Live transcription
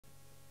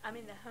I'm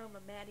in the home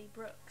of Mattie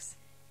Brooks.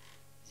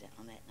 Is that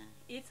on that now?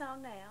 It's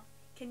on now.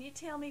 Can you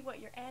tell me what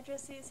your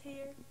address is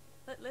here?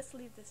 Let's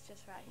leave this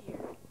just right here,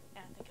 and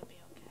I think it'll be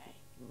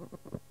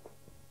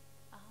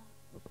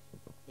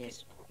okay.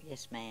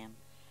 Yes, ma'am.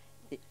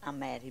 I'm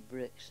Mattie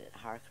Brooks at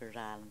Harkers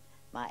Island.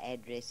 My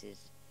address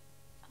is...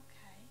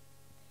 Okay.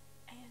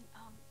 And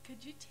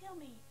could you tell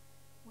me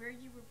where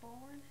you were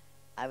born?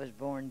 I was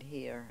born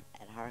here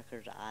at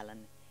Harkers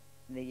Island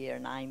in the year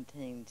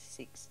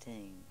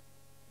 1916.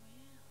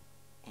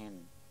 Wow.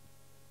 And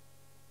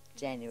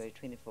January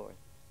 24th.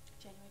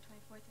 January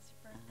 24th is your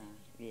birthday?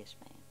 Yes,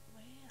 ma'am.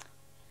 Wow.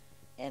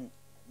 And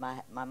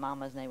my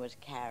mama's name was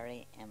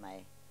Carrie, and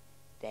my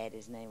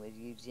daddy's name was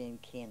Eugene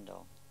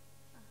Kendall.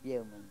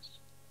 Yeomans.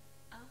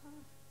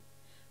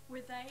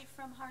 Were they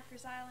from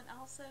Harkers Island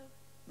also?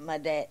 My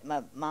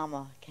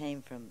mama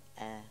came from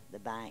the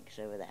banks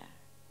over there.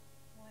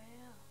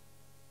 Wow.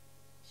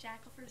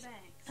 Shackleford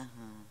Banks. Yeah.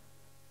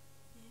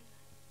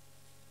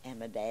 And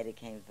my daddy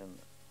came from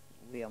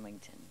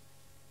Wilmington.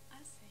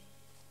 I see.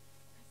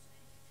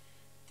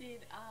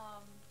 Did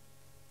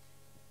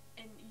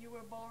and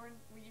were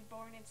you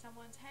born in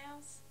someone's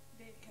house?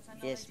 Because I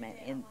know Yes,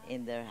 ma'am.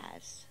 In their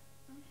house.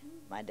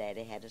 My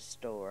daddy had a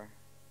store.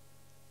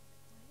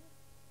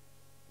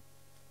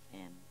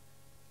 And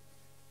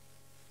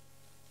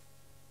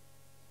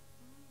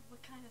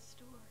what kind of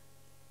store?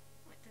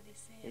 What did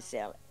he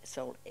sell? He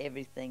sold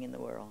everything in the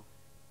world,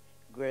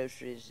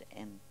 groceries,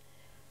 and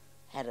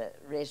had a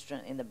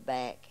restaurant in the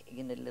back,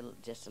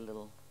 just a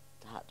little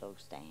hot dog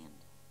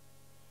stand,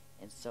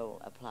 and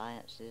sold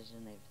appliances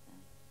and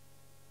everything.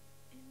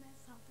 Isn't that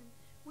something?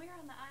 Where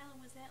on the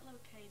island was that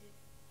located?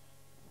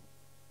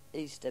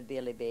 East of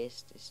Billy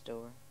Best's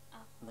store,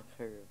 on the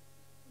curb.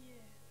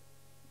 Yeah.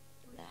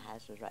 The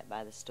house was right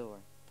by the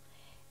store.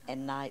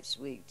 And nights,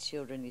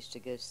 children used to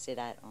go sit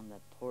out on the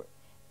porch.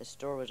 The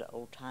store was an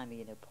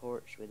old-timey,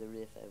 porch with a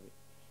roof over it.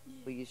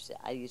 Yeah.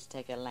 I used to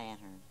take a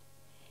lantern,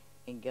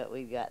 and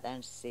we'd go out there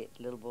and sit,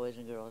 little boys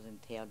and girls,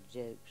 and tell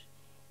jokes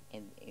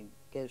and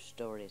ghost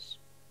stories.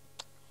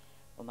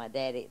 Well, my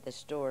daddy, the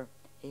store,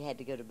 he had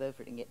to go to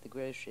Beaufort and get the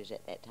groceries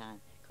at that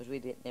time, because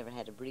we never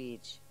had a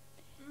bridge.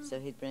 So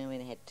he'd bring them in,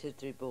 and had 2 or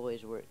 3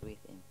 boys work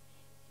with him.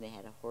 And they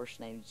had a horse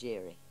named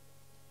Jerry.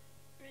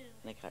 Really?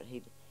 And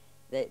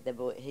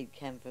he'd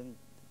come from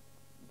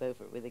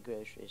Beaufort with the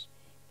groceries,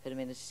 put him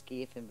in a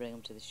skiff and bring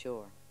him to the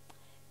shore.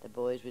 The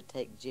boys would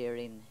take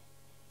Jerry and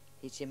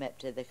hitch him up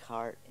to the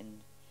cart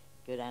and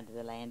go down to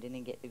the landing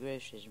and get the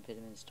groceries and put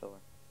them in the store.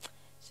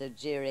 So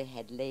Jerry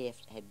had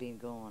been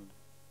gone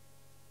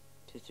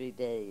 2 or 3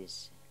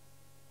 days.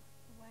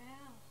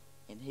 Wow.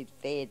 And he'd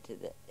fed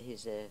to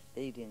his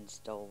feeding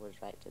stall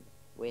was right to the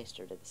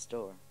westward of the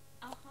store.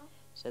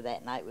 So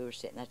that night we were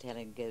sitting there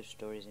telling ghost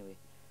stories, and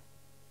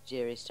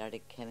Jerry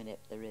started coming up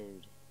the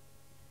road,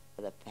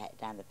 or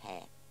down the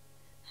path,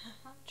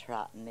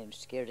 trotting, and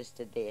scared us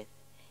to death.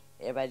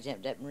 Everybody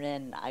jumped up and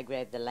ran. I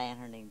grabbed the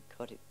lantern and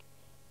caught it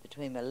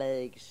between my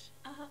legs,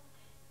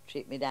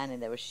 tripped me down,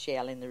 and there was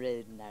shell in the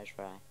road, and there's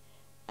where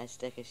I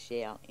stuck a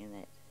shell in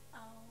it.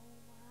 Oh,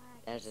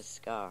 my. There's a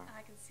scar.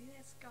 I can see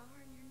that scar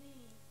on your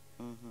knee.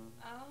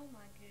 Oh,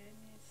 my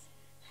goodness.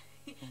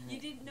 You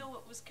didn't know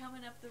what was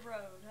coming up the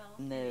road, huh?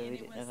 No, we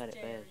didn't know what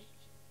it was.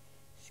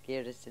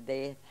 Scared us to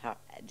death,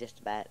 just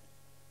about.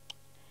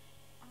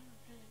 Oh, my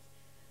goodness.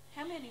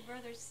 How many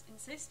brothers and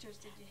sisters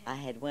did you I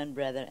have? had 1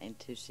 brother and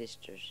 2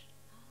 sisters.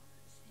 Oh, I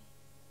see.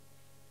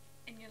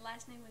 And your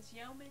last name was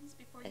Yeomans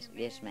before you were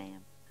married? Yes,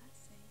 ma'am. I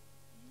see.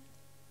 Yeah.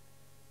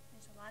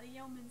 There's a lot of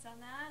Yeomans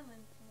on the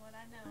island, from what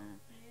I know.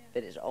 Yeah.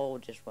 But it's all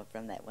just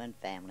from that one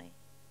family.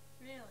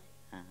 Really?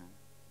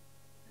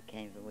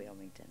 Came from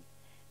Wilmington.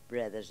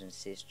 Brothers and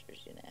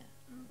sisters,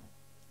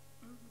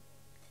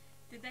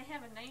 Did they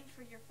have a name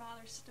for your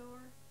father's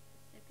store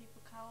that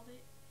people called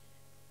it?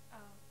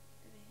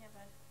 Did they have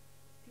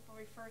people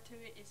refer to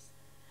it as...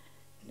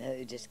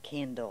 No, just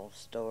Kendall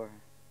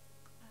store.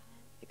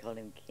 They called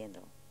him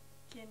Kendall.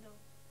 Kendall.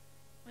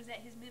 Was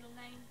that his middle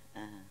name?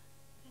 That's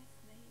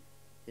neat.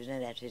 It was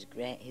named after his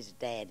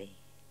daddy,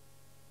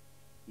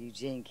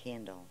 Eugene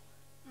Kendall.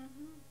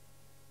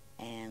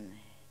 And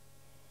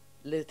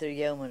Luther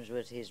Yeomans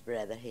was his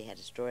brother. He had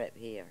a store up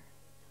here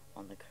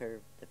on the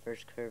curve, the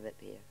first curve up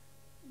here.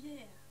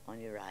 Yeah. On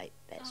your right.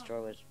 That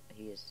store was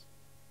his.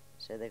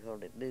 So they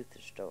called it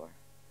Luther's store.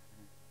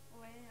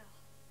 Wow.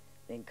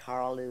 Then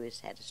Carl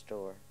Lewis had a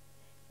store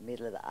in the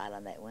middle of the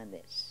island, that one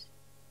that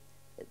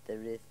the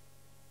roof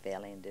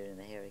fell in during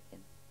the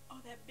hurricane.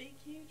 Oh, that big,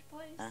 huge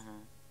place?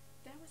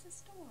 That was a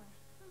store.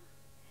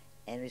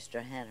 And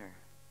Mr. Hunter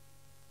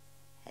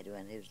had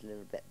one who was a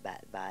little bit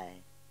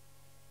by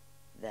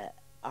the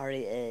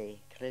REA,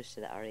 close to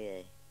the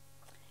REA.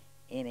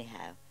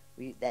 Anyhow,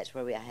 that's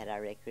where we had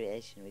our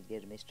recreation. We'd go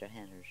to Mr.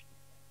 Hunter's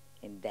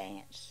and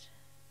dance.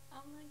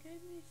 Oh, my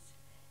goodness.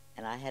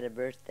 And I had a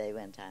birthday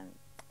one time,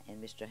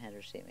 and Mr.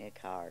 Hunter sent me a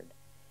card,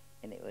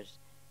 and it was,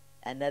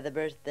 "Another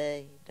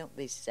birthday, don't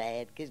be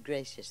sad, good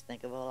gracious,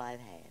 think of all I've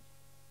had."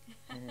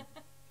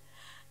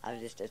 I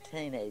was just a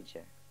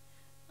teenager.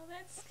 Oh,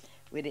 that's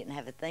we didn't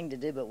have a thing to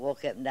do but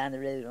walk up and down the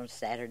road on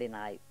Saturday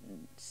night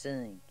and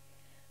sing.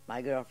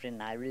 My girlfriend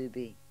and I,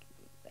 Ruby,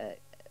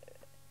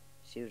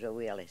 she was a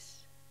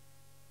Willis.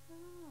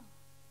 Oh.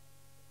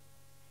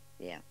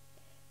 Yeah.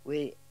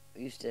 We'd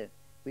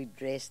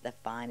dress the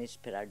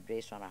finest, put our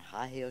dress on our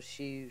high heel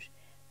shoes,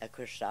 a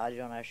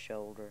corsage on our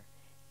shoulder,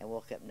 and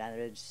walk up and down the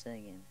road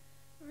singing.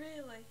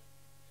 Really?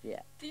 Yeah.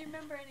 Do you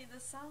remember any of the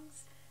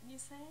songs you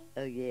sang?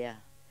 Oh, yeah.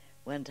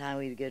 One time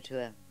we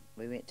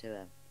went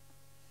to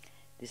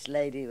this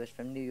lady was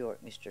from New York,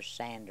 Mr.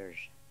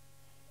 Sanders.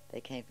 They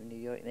came from New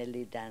York, and they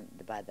lived down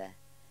by the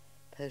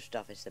post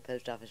office. The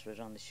post office was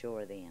on the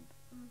shore then.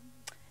 Mm-hmm.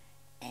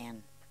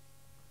 And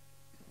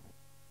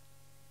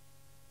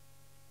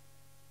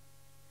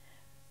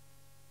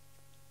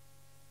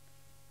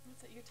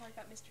you're talking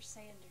about Mr.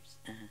 Sanders.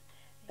 Uh-huh.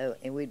 Oh,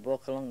 and we'd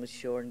walk along the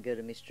shore and go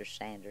to Mr.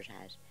 Sanders'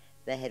 house.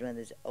 They had one of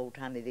those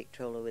old-timey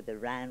Victrola with the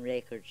Rhine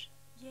records.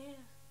 Yeah.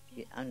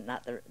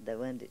 Not the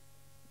one that...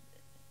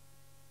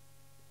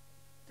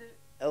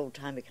 The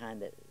old-timey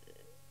kind that...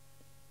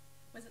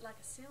 Was it like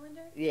a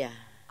cylinder? Yeah.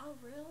 Oh,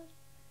 really?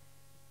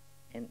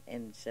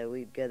 And so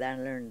we'd go there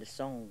and learn the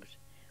songs.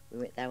 We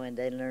went there one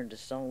day and learned the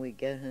song. We'd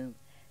go home,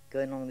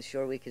 going along the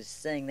shore, we could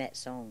sing that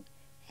song.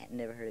 Hadn't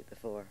never heard it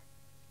before.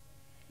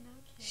 No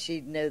kidding.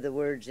 She'd know the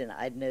words and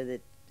I'd know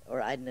the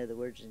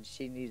words and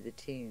she knew the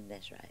tune.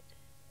 That's right.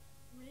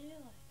 Really?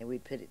 And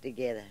we'd put it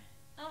together.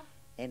 Oh.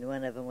 And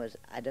one of them was,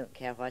 I don't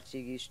care what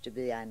you used to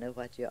be, I know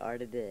what you are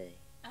today.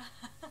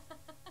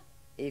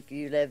 If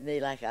you love me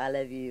like I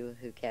love you,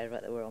 who cares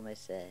what the world may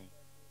say?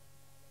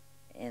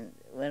 And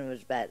one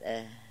was about,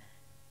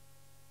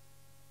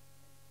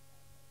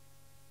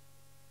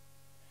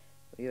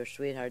 your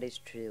sweetheart is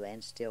true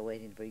and still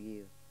waiting for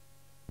you.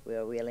 We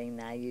are willing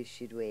now you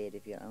should wed.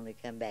 If you'll only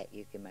come back,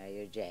 you can marry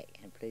your Jack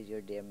and please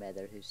your dear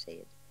mother who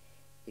said,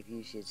 if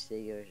you should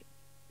see your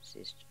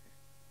sister,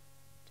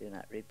 do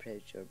not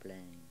reproach or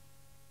blame.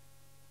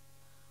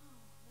 Oh,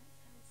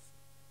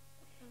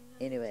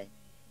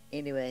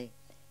 Anyway,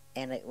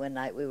 and one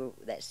night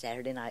that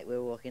Saturday night we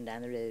were walking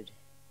down the road,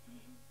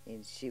 mm-hmm.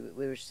 and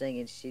we were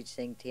singing. She'd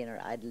sing tenor,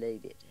 I'd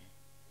lead it.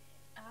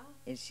 Oh.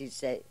 And she'd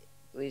say,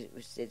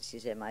 she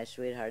said, my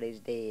sweetheart is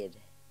dead.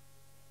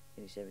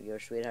 And he said, your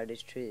sweetheart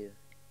is true.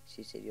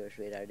 She said, your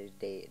sweetheart is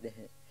dead.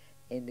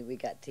 And we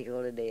got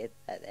tickled to death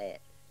at that.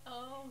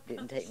 Oh.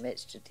 Didn't take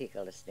much to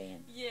tickle us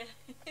then. Yeah.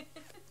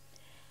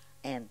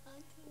 And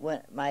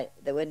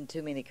there wasn't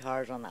too many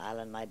cars on the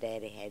island. My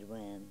daddy had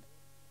one.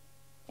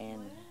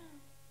 And wow.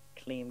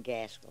 Clem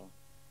Gaskell,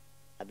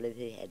 I believe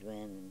he had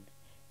one.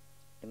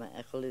 And my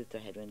Uncle Luther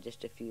had one,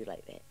 just a few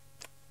like that.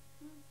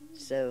 Mm-hmm.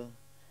 So,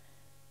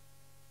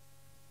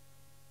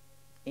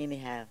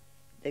 anyhow,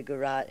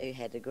 he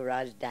had the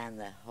garage down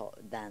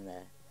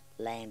the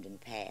landing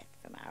path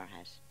from our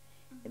house.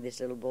 Mm-hmm. And this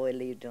little boy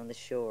lived on the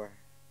shore,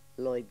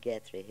 Lloyd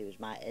Guthrie, who was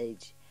my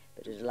age,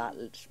 but was a lot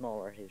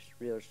smaller. He was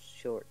real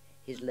short.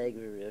 His legs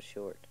were real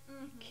short.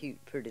 Mm-hmm.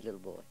 Cute, pretty little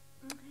boy.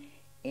 Mm-hmm.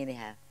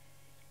 Anyhow,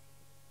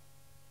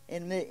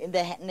 and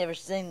they had never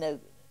seen no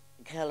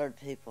colored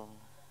people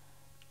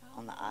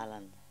on the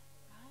island.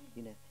 Right.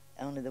 You know,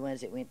 only the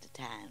ones that went to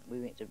town.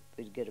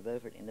 We'd go to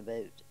Beaufort in the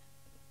boat.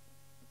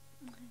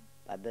 Mm-hmm.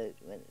 By boat,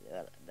 when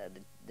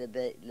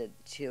the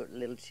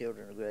little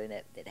children were growing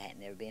up that hadn't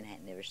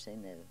never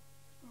seen no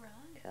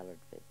colored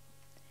people.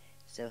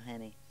 So,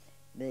 honey,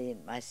 me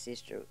and my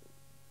sister,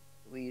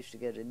 we used to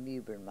go to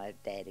Newbern. My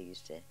daddy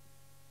used to.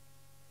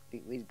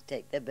 We'd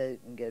take the boat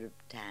and go to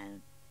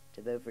town,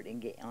 to Beaufort, and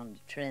get on the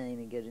train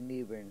and go to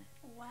Newbern.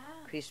 Wow.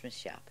 Christmas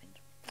shopping.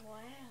 Wow.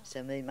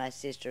 So me and my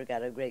sister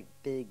got a great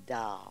big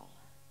doll.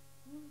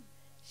 Mm.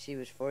 She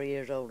was 4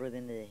 years older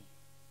than me.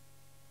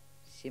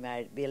 She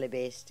married Billy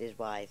Best, his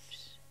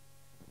wife's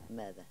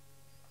mother.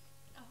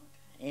 Oh,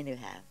 okay.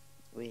 Anyhow,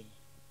 we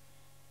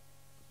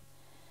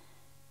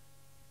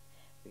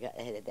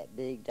had that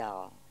big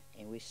doll,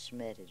 and we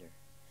smutted her.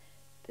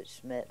 Put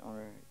smut on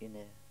her, you know.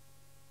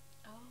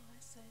 Oh, I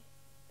see.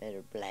 Made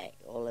her black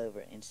all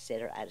over, and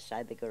set her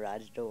outside the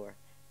garage door.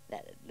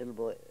 That little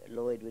boy,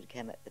 Lloyd, would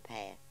come up the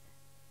path.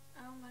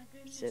 Oh, my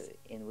goodness. So,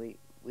 and we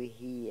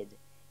hid.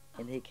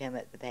 And he came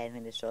up the path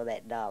when he saw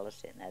that doll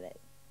sitting there, that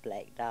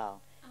black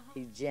doll.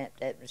 He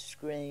jumped up and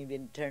screamed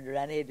and turned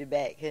around and headed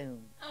back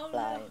home. Oh,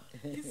 flying.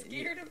 No. You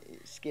scared him?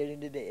 Scared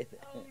him to death.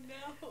 Oh,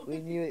 no. We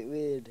knew it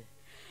would.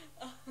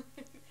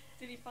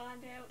 Did he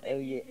find out that Oh,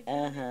 yeah.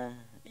 Yeah.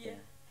 Yeah.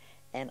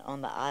 And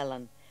on the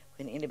island,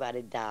 when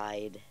anybody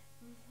died,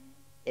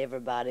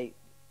 everybody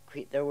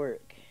quit their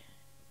work.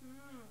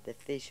 The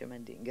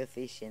fishermen didn't go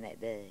fishing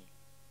that day.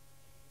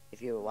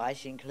 If you were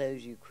washing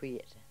clothes, you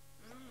quit.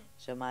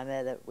 So my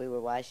mother, we were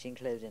washing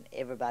clothes, and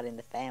everybody in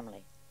the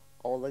family,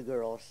 all the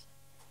girls,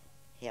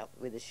 helped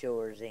with the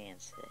chores then.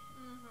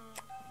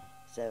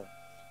 So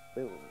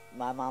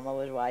my mama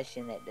was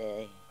washing that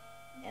day,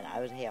 and I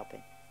was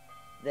helping.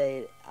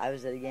 I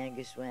was the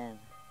youngest one.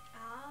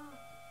 Ah,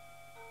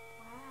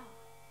 wow.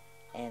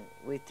 And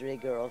we three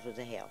girls was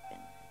a helping.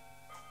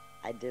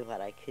 I'd do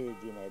what I could,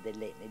 you know. They'd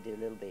let me do a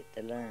little bit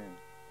to learn.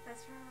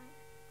 That's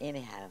right.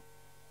 Anyhow,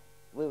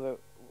 we were,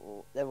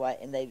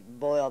 and they'd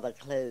boil the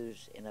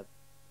clothes in a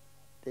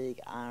big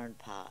iron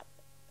pot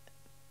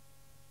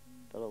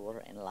full of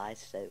water and lye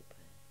soap.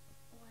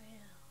 Wow.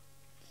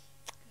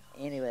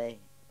 Anyway,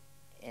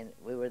 and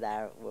we were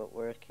there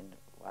working,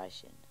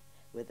 washing.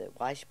 With a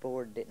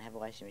washboard, didn't have a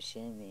washing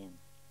machine then.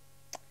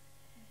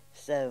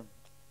 So,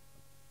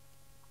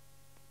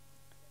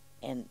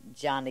 and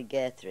Johnny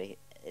Guthrie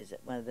is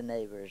one of the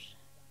neighbors,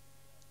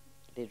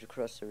 lived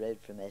across the road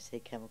from us. He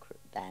come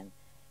down,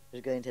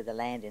 was going to the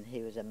landing.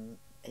 He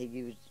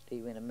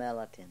went a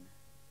militant,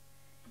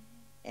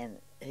 and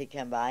he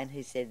come by and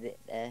he said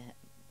that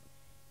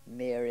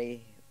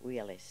Mary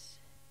Willis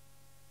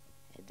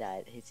had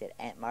died. He said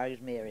Aunt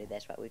Marg's Mary.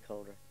 That's what we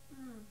called her.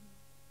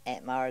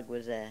 Aunt Marg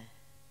was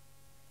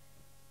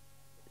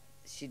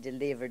she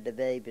delivered the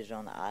babies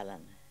on the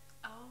island.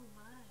 Oh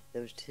my!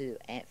 Those two,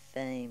 Aunt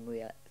Fame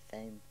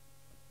and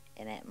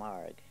Aunt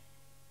Marg.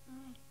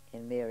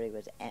 And Mary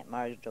was Aunt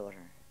Marg's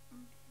daughter.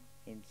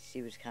 And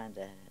she was kind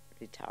of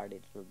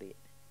retarded a little bit.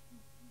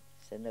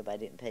 So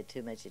nobody didn't pay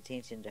too much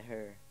attention to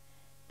her.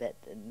 But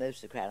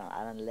most of the crowd on the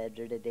island loved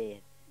her to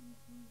death.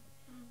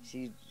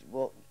 She'd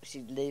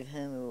leave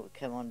home and would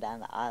come on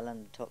down the island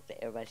and talk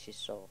to everybody she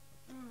saw.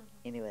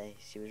 Anyway,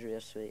 she was real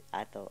sweet,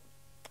 I thought.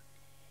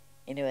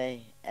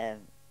 Anyway,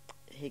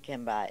 he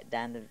came by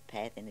down the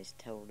path and he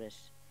told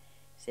us,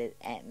 said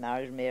Aunt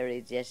Margaret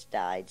Mary just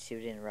died. She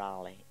was in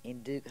Raleigh,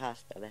 in Duke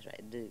Hospital. That's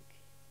right, Duke.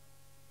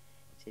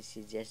 Said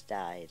she just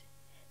died.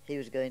 He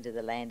was going to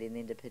the landing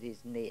then to put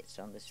his nets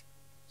on the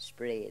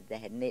spread. They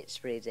had net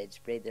spreads. They'd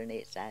spread their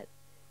nets out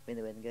when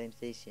they wasn't going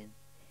fishing.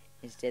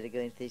 Instead of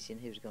going fishing,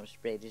 he was going to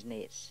spread his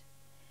nets.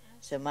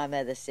 So my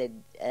mother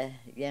said,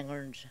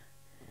 youngerns,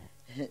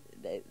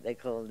 they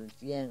called them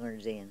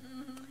youngerns in.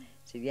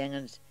 So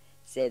youngerns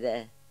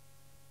said,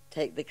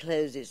 take the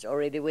clothes that's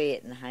already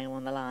wet and hang them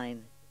on the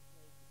line,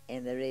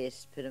 and the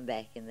rest put them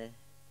back in the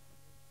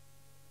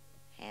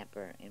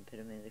hamper and put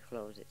them in the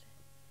closet,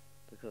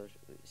 because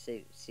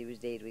she was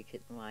dead. We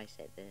couldn't wash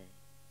that day.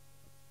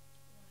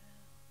 Wow.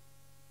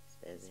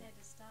 So you just had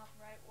to stop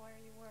right where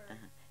you were.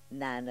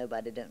 Now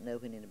nobody don't know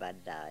when anybody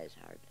dies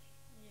hardly.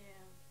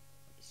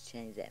 Yeah. It's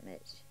changed that much.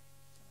 It's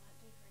a lot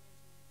different,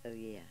 isn't it? Oh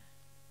yeah.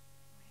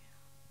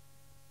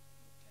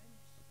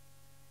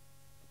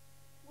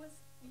 Wow.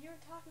 You were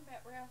talking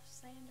about Ralph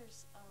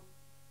Sanders.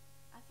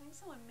 I think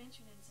someone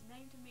mentioned his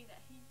name to me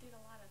that he did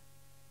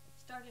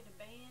started a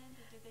band.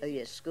 Oh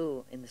yeah,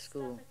 school, in the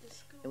school. Stuff at the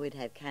school. And we'd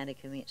have county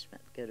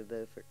commencement, go to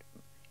Beaufort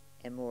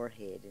and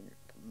Moorhead in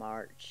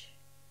March.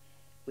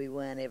 We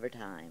won every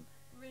time.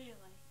 Really?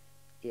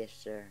 Yes,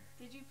 sir.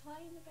 Did you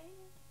play in the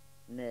band?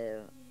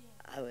 No.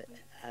 Yeah.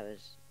 I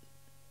was.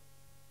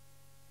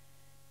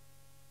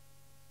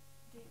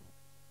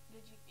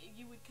 Did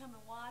you would come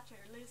and watch or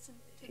listen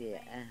to the Yeah,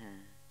 band?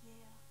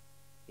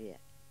 Yeah. Yeah.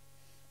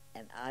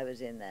 And I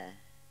was in the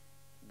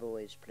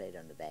boys played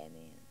on the band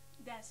then.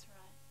 That's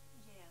right.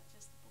 Yeah,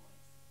 just the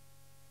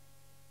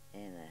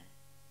boys. And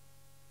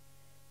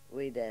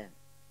we'd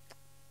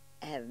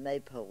have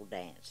maypole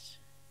dance.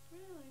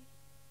 Really?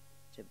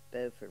 To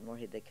Beaufort,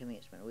 Moorhead, the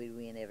commencement. We'd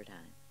win every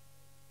time.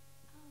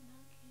 Oh,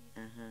 no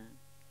kidding.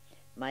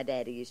 My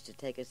daddy used to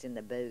take us in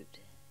the boat,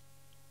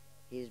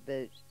 his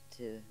boat,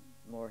 to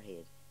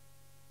Moorhead,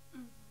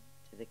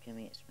 to the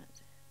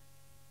commencement.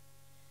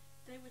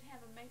 They would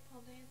have a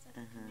maypole dance at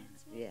the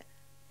commencement? Yeah.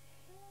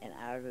 And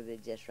ours would be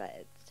just right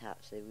at the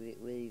top, so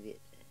we'd weave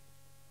it.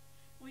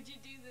 Would you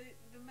do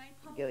the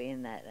maypole? Go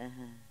in that,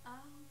 Oh,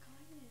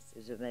 goodness.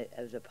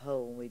 It was a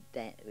pole, and we'd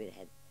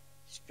had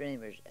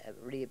streamers, a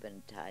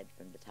ribbon tied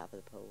from the top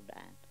of the pole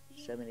down.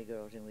 Yeah. So many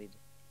girls, and we'd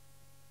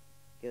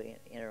go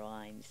in a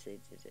line,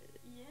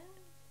 yeah.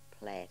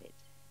 Plait it.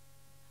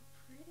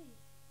 How pretty.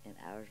 And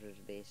ours was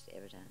the best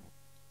every time.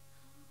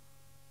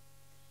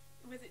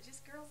 Oh. Was it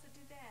just girls that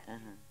did that?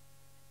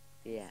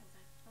 Yeah.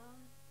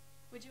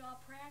 Would you all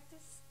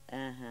practice?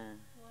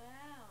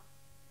 Wow.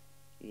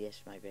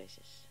 Yes, my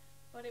gracious.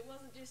 But it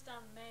wasn't just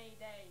on May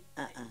Day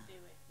that you do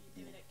it.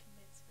 You do it at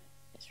commencement.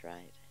 That's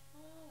right.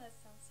 Oh, that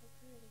sounds so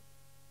pretty.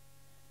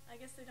 I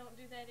guess they don't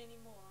do that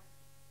anymore.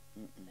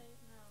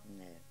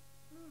 No.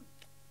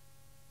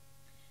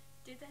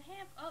 Did they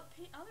have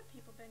other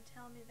people been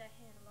telling me they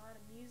had a lot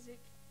of music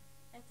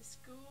at the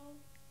school?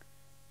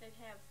 They'd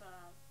have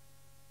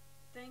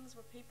things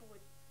where people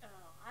would,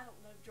 I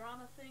don't know,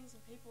 drama things,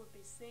 and people would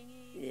be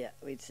singing. Yeah,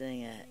 we'd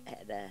sing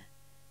at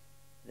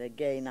the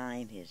gay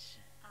 90s.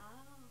 Oh.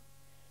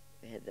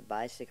 We had the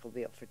bicycle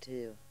built for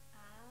two.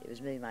 Oh. It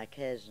was me and my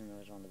cousin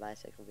was on the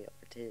bicycle built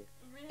for two.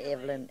 Really?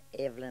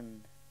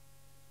 Evelyn.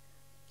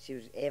 She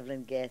was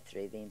Evelyn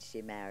Guthrie. Then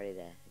she married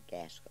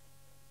Gaskell.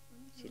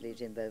 She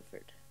lives in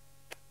Beaufort.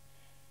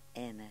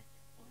 And wow.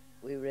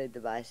 we rode the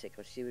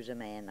bicycle. She was a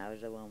man, I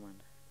was a woman.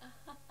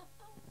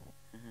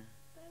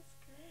 That's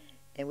great.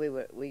 And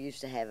we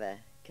used to have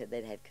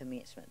they'd have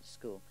commencement at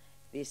school.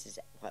 This is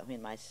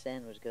when my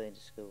son was going to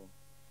school.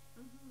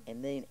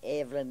 And me and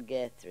Evelyn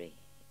Guthrie,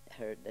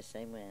 the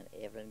same one,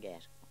 Evelyn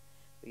Gaskell.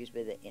 We used to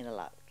be the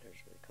interlocutors,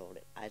 we called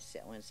it. I'd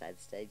sit on one side of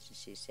the stage and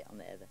she'd sit on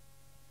the other.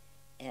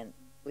 And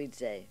we'd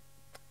say,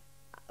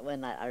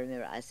 one night I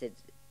remember I said,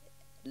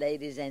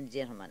 ladies and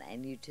gentlemen,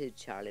 and you too,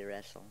 Charlie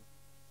Russell.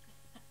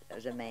 There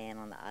was a man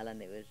on the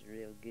island that was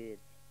real good.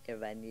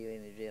 Everybody knew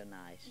him, he was real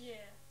nice.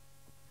 Yeah.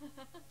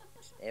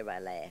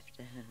 Everybody laughed.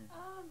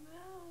 Oh,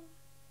 no.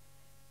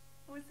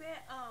 Was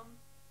that,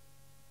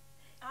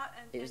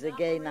 it was the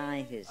gay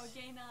 90s. Oh,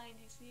 gay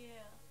 90s,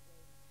 yeah.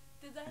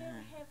 Did they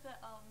ever have the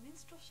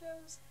minstrel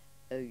shows?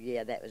 Oh,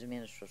 yeah, that was a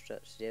minstrel show. I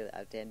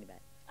was telling you about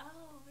it. Oh,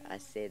 really? I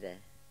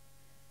said,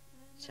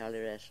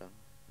 Charlie Russell.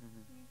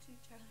 Me too,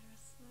 Charlie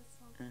Russell. That's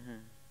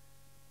something.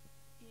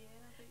 Yeah,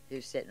 I think. He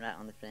was sitting right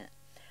on the front.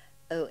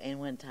 Oh, and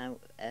one time,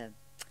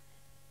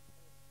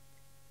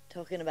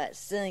 talking about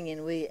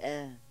singing, we,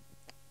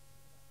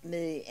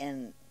 me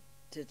and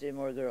two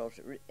more girls,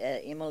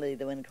 Emily,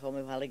 the one who called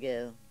me a while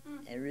ago,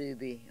 and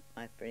Ruby,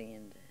 my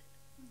friend,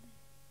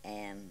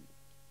 and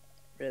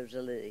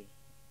Rosalie.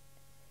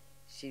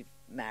 She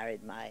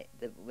married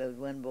there was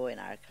one boy in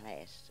our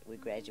class. We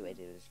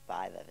graduated. It was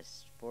 5 of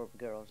us, 4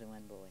 girls and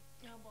 1 boy.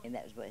 Oh, boy. And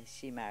that was what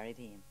she married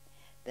him.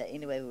 But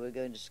anyway, we were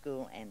going to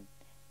school, and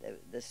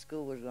the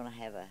school was going to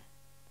have a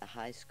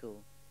high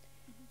school,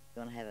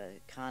 going to have a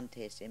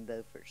contest in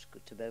Beaufort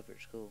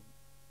School,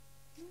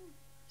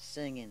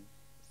 singing.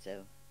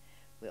 So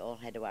we all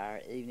had to wear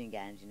our evening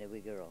gowns, we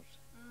girls.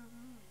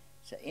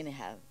 So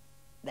anyhow,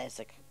 that's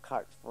a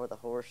cart for the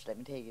horse. Let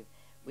me tell you,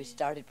 we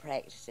started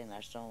practicing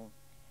our song.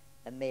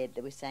 We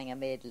sang a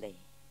medley.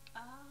 Oh,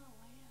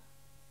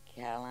 wow.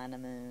 Carolina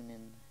Moon,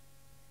 and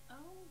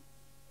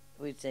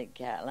we'd sing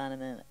Carolina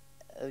Moon.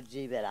 Oh,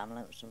 gee, but I'm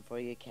lonesome for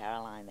you,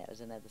 Caroline. That was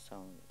another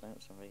song,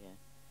 Lonesome for You.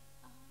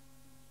 Oh,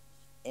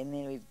 nice. And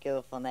then we'd go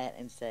off on that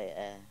and say,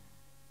 I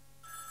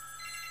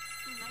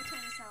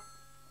turn this off.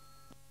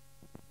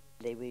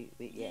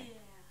 Yeah.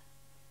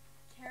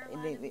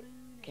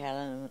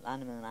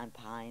 Carolina Moon, I'm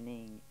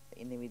pining.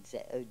 And then we'd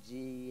say, oh,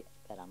 gee,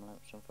 but I'm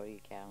lonesome for you,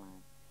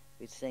 Caroline.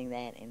 We'd sing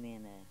that, and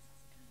then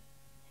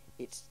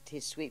it's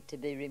 'Tis Sweet to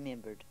Be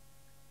Remembered.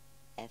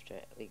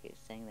 After we could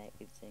sing that,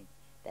 we'd sing.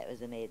 That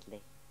was a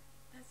medley.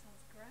 That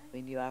sounds great.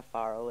 When you are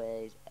far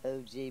away,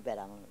 oh, gee, but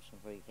I'm lonesome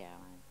for you,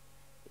 Caroline.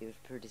 It was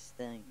the prettiest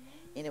thing.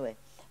 Anyway,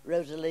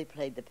 Rosalie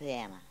played the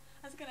piano.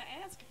 I was going to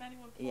ask if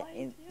anyone played. Yeah,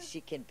 and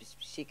she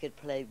could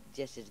play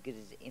just as good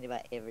as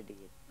anybody ever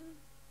did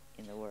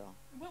in the world.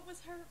 What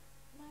was her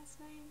last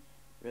name?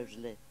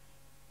 Rosalie.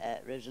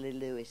 Rosalie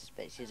Lewis,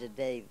 but she's a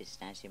Davis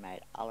now. She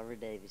married Oliver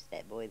Davis,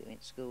 that boy that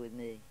went to school with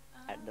me,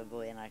 the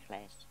boy in our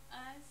class.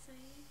 I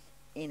see.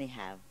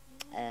 Anyhow,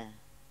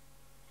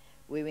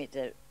 we went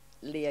to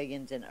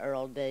Leogan's and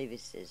Earl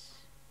Davis's.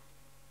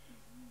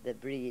 The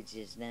bridge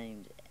is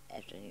named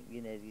after him.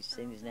 You've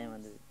seen his name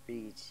on the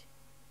bridge.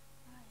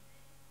 Right.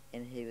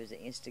 And he was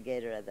the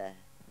instigator of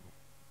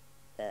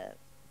the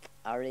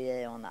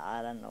REA on the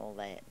island, all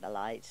that, the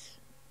lights,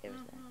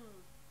 everything.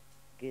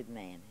 Good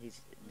man.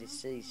 He's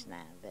deceased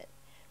now, but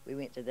we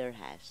went to their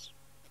house,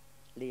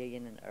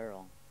 Leogan and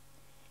Earl,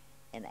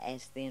 and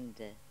asked them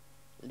to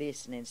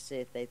listen and see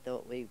if they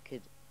thought we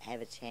could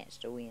have a chance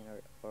to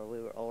win or we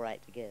were all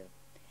right to go.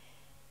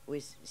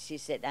 She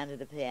sat down to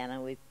the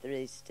piano, we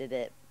 3 stood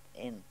up,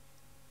 and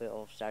we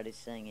all started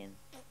singing.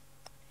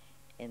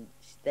 And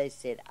they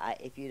said,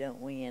 if you don't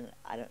win,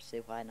 I don't see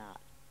why not.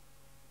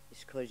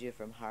 It's because you're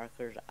from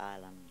Harkers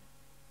Island.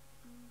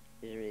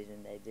 Is the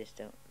reason they just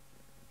don't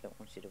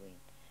want you to win.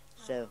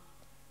 So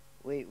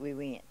we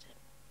went,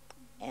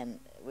 and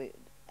we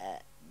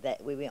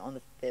went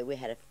on we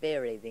had a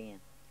ferry then.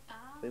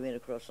 We went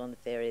across on the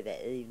ferry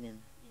that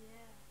evening.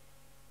 Yeah.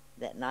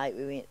 That night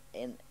we went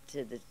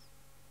into the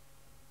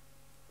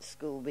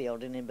school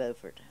building in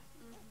Beaufort.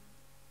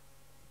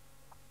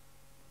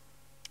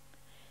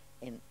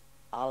 And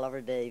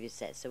Oliver Davis,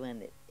 that's the one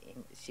that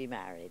she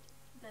married.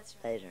 That's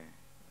right. Later.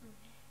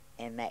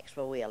 And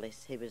Maxwell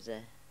Willis, he was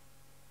in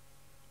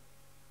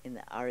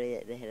the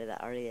REA, the head of the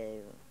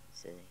REA.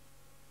 See,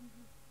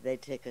 they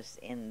took us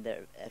in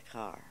a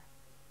car.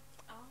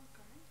 Oh,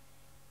 okay.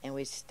 And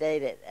we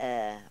stayed at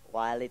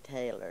Wiley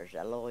Taylor's,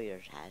 a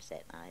lawyer's house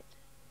that night.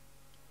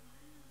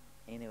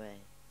 Wow.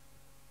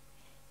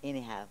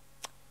 Anyhow,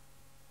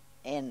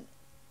 and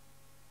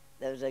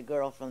there was a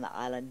girl from the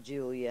island,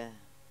 Julia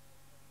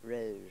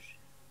Brooks.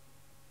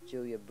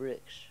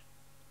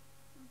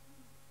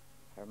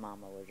 Her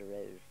mama was a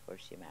Rose before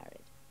she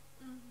married.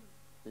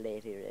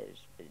 Letty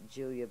Rose, but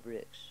Julia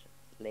Brooks.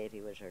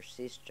 Letty was her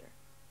sister.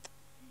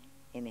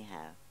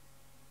 Anyhow,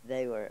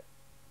 they were.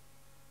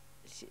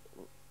 She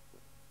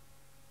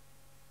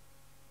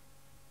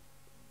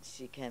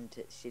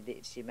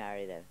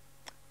married a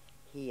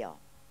Hill.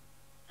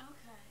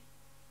 Okay.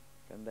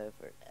 From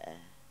Beaufort.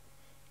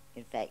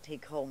 In fact, he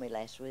called me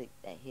last week.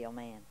 That Hill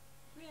man.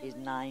 Really? He's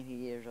 90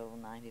 years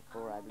old,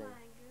 94, I believe. Oh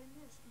my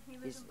goodness! He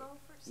lives in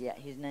Beaufort. Yeah,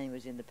 his name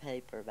was in the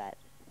paper about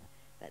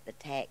the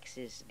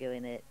taxes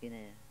going up, Oh.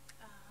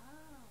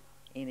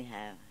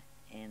 Anyhow,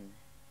 and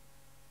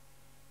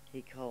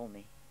he called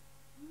me.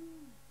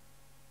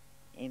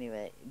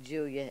 Anyway,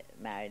 Julia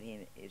married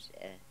him. It was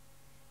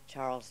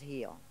Charles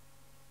Hill.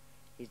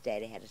 His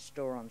daddy had a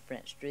store on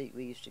Front Street.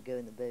 We used to go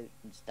in the boat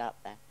and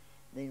stop by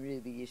Me and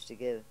Ruby used to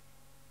go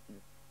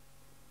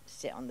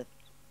sit on the,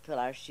 pull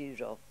our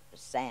shoes off,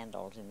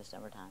 sandals in the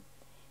summertime,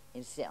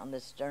 and sit on the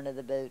stern of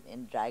the boat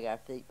and drag our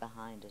feet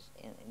behind us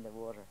in the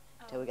water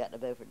till we got to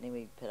Beaufort, and then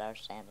we'd put our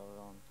sandals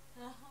on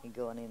and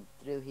going in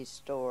through his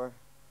store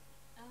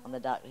on the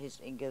dock,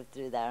 and go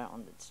through there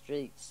on the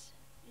streets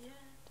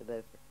to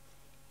Beaufort.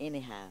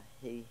 Anyhow,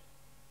 Did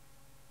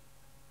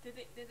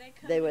they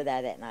come? They were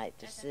there that night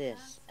to see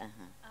us. Oh,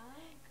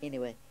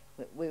 anyway,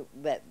 we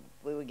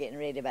were getting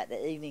ready about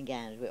the evening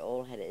gowns. We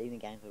all had an evening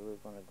gown because we were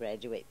going to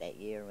graduate that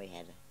year,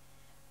 and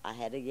I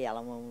had a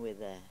yellow one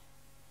with a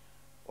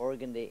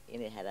organdy,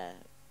 and it had a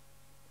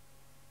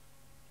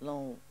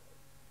long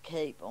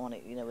cape on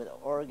it, with an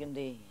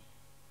organdy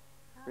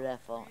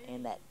ruffle,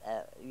 and that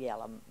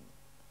yellow,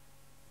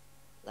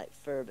 like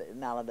fur, but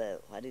Malibu.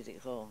 What is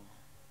it called?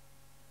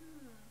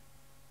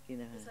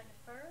 It's like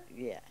a fur?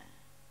 Yeah.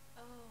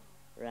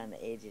 Oh. Around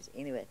the edges.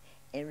 Anyway,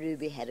 and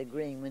Ruby had a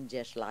green one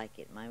just like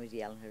it. Mine was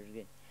yellow and hers was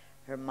green.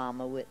 Her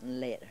mama wouldn't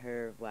let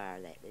her wear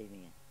that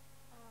evening gown.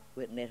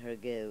 Wouldn't let her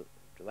go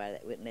to wear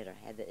that. Wouldn't let her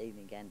have the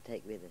evening gown to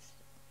take with us.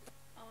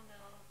 Oh,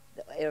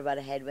 no.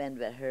 Everybody had one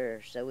but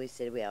her, so we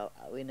said, well,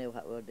 we know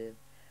what we'll do.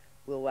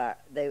 We'll wear,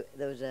 there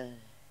was a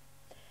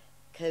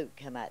coat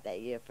come out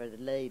that year for the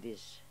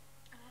ladies.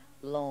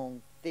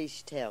 Long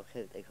fishtail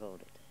coat, they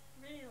called it.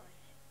 Really?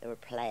 They were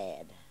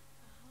plaid.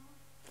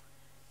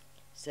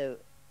 So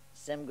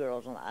some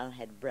girls on the island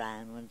had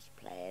brown ones,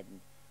 plaid, and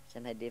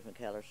some had different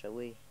colors. So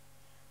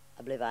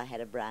I believe I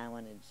had a brown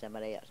one, and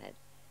somebody else had.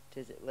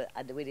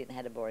 We didn't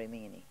have to borrow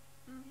many.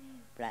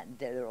 Brown,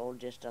 they were all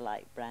just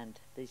alike, brown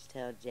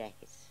fishtail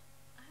jackets.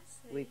 I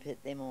see. We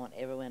put them on.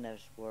 Every one of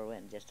us wore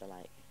one just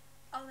alike.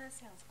 Oh, that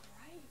sounds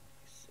great.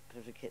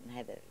 Because we couldn't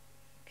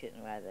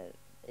wear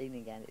the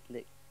evening gown. It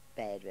looked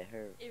bad with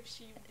her. If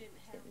she didn't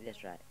have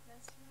That's right.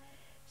 That's right.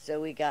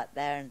 So we got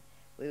there, and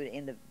we were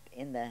in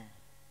the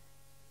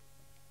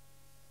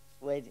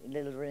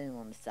little room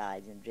on the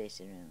sides in the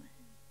dressing room.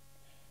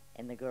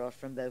 And the girls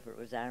from Beaufort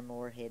was there,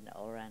 Moorhead, and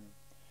all around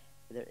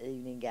with their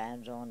evening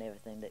gowns on,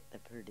 everything looked the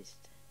prettiest.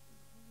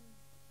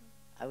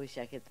 I wish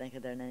I could think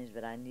of their names,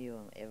 but I knew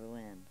them, every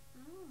one.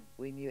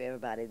 We knew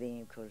everybody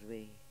then because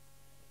we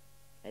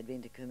had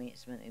been to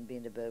commencement and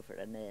been to Beaufort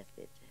enough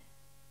that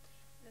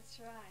that's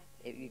right.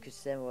 if you could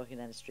see them walking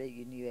down the street,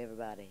 you knew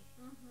everybody.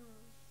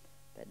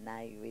 But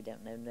now we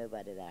don't know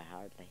nobody there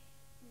hardly.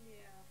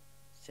 Yeah.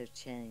 So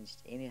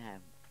changed. Anyhow,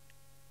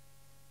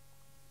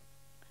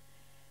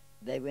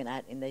 they went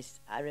out, and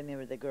I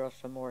remember the girls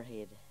from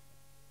Moorhead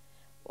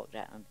walked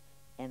out,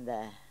 and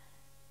the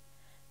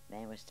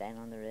man was standing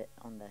on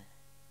the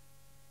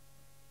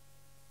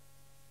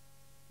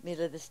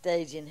middle of the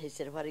stage, and he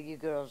said, "What are you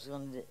girls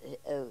going to do?"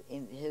 Oh,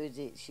 and who is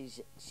it?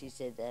 She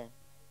said,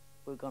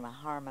 "We're going to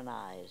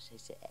harmonize." He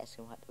said, "Ask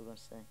him what they're going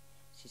to sing."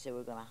 She said,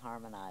 "We're going to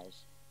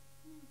harmonize."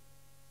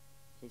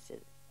 He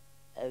said,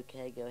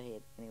 "Okay, go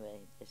ahead." Anyway,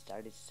 they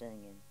started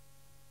singing.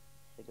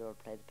 The girl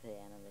played the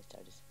piano, and they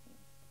started singing.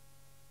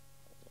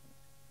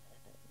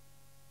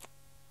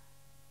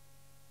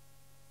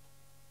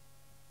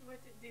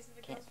 These are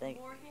the girls from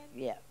Moorhead?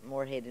 Yeah,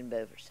 Moorhead and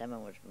Beaufort. Some of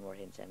them was from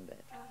Moorhead and some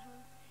Beaufort.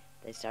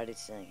 They started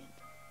singing.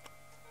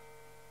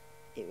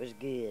 It was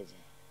good.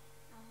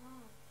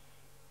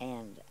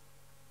 And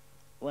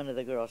one of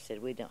the girls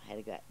said, "We don't have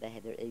to go out." They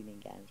had their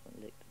evening gowns when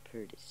they looked the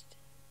prettiest.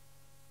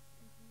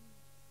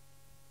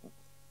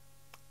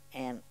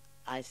 And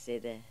I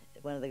said,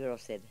 one of the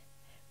girls said,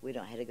 "We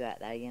don't have to go out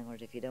there, young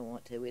ones. If you don't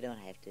want to, we don't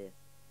have to."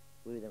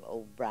 With them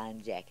old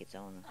brown jackets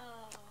on.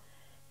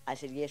 I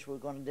said, "Yes, we're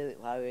going to do it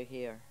while we're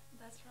here."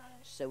 That's right.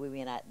 So we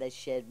went out. They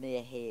showed me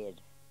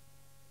ahead.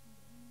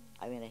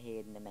 I went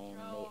ahead, and the man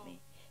met me.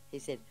 He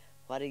said,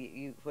 where are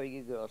you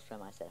girls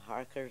from?" I said,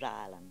 "Harkers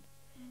Island."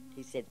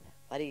 He said,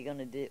 "What are you going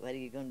to do? What are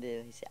you going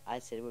to do?" I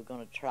said, "We're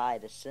going to try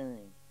to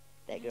sing."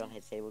 That girl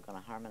had said, "We're going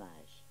to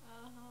harmonize."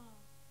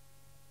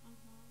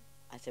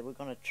 I said, "We're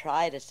going to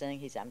try to sing."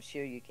 He said, "I'm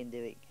sure you can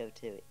do it. Go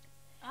to it."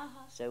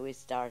 So we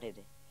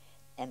started,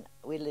 and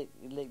we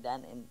looked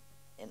down,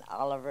 and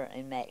Oliver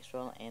and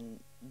Maxwell and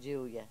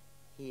Julia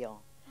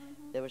Hill,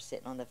 they were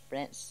sitting on the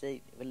front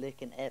seat,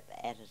 looking up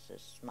at us,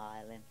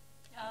 smiling.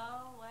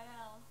 Oh,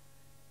 wow.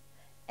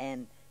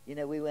 And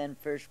we won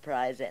first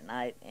prize that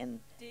night, and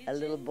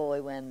little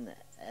boy won.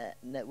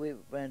 We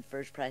won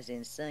first prize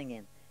in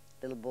singing.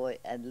 A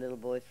little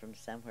boy from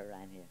somewhere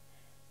around here,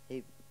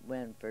 he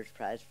won first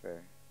prize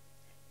for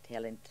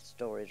telling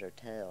stories or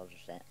tales or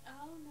something.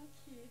 Oh, no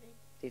kidding.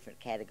 Different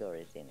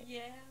categories in it.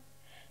 Yeah.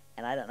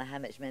 And I don't know how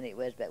much money it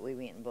was, but we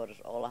went and bought us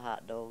all a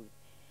hot dog.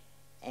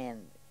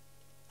 And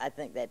I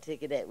think that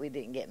ticket that we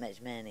didn't get much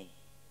money.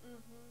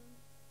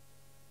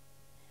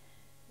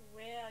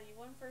 Well, you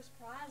won first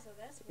prize, so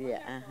that's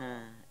wonderful.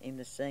 Yeah, in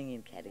the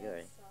singing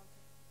category.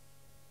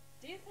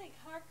 Do you think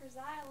Harkers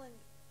Island,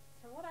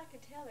 from what I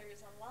could tell, there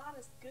is a lot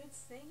of good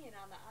singing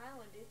on the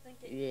island? Do you think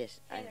it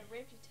had a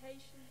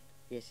reputation?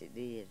 Yes, it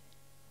did.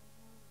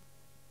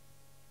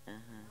 A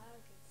lot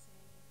of good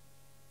singing.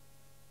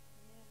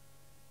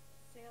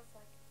 Yeah.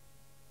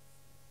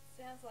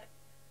 Sounds like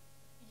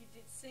you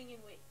did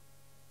singing with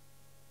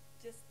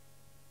just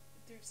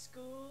through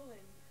school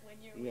and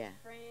when you were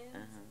with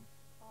friends and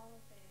all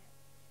of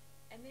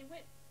that. And then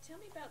tell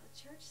me about the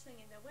church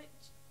singing. Now, what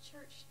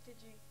church did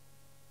you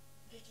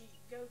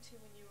go to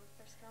when you were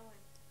first going?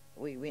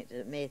 We went to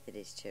the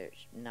Methodist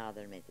church,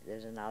 Northern Methodist.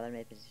 There's a Northern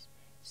Methodist,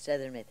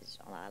 Southern Methodist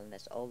on the island.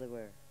 That's all there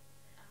were.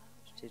 Oh,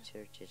 There's 2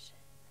 churches.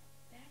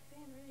 Back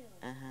then, really?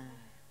 Uh-huh.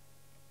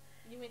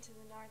 You went to the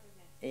Northern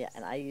Methodist? Yeah,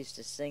 and I used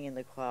to sing in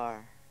the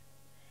choir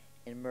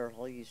in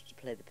Myrtle. Used to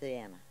play the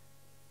piano.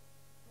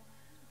 Wow.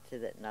 To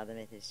the Northern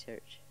Methodist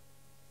church.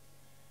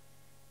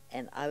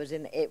 And I was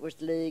in the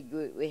Edwards League.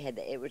 We had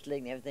the Edwards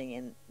League and everything,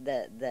 and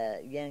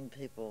the young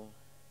people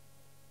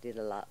did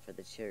a lot for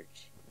the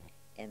church.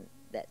 And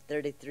that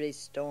 33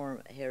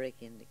 storm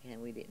hurricane that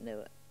came, we didn't know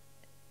it.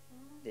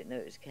 Didn't know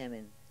it was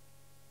coming.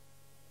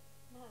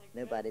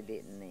 Nobody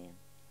didn't then.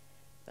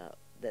 But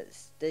the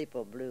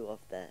steeple blew off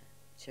the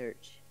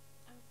church.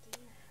 Oh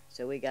dear.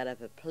 So we got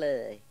up a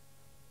play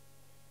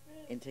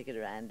Really? and took it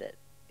around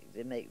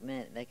to make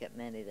up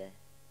money to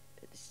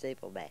put the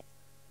steeple back.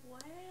 Wow.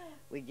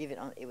 We give it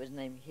on. It was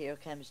named Here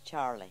Comes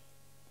Charlie.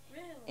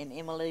 Really? And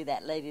Emily,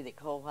 that lady that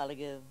called a while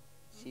ago,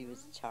 she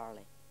was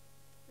Charlie.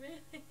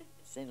 Really?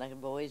 Seemed like a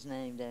boy's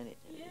name, don't it?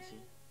 Yeah.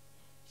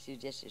 She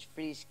was just as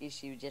frisky.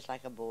 She was just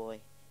like a boy.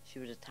 She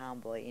was a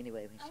tomboy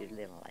anyway when she was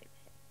little like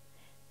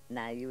that.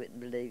 Now you wouldn't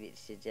believe it.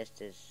 She's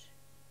just as.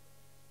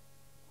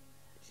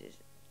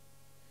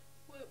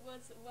 What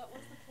was the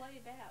play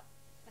about?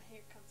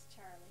 Here Comes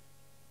Charlie.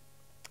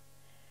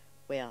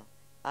 Well,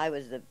 I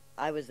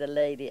was the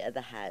lady of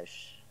the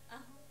house,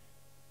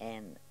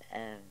 and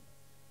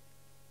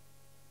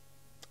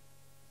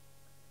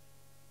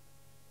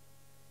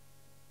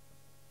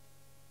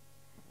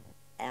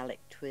Alec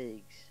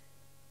Twiggs.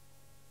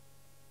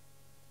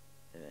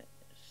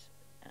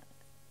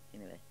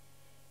 Anyway,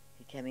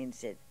 he came in and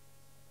said,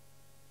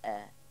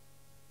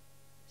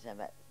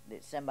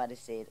 somebody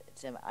said,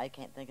 I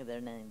can't think of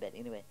their name, but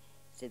anyway,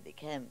 said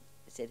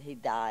he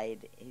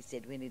died. He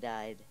said when he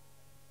died,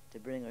 to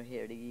bring her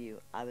here to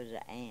you, I was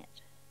an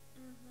aunt.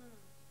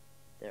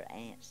 They're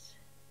aunts.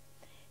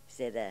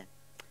 Said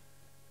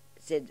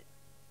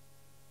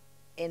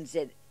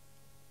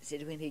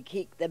when he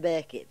kicked the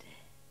bucket,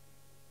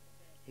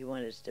 he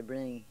wanted us to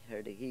bring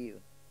her to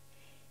you.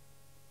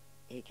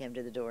 He came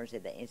to the door and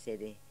said that, and said,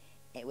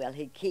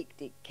 he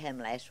kicked it come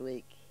last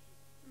week.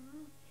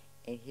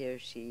 And here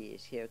she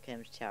is. Here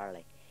comes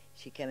Charlie.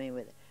 She come in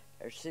with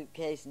her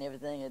suitcase and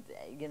everything,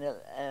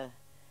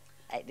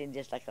 acting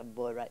just like a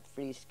boy, right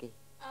frisky.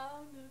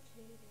 Oh, no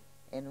kidding.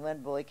 And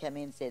one boy come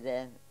in and said,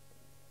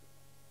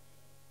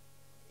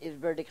 it was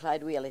Bertie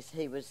Clyde Willis.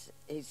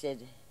 He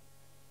said,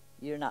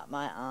 you're not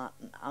my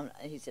aunt.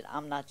 He said,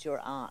 I'm not your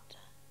aunt.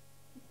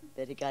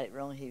 But he got it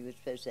wrong. He was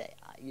supposed to say,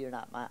 you're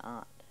not my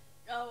aunt.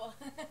 Oh.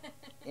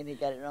 And he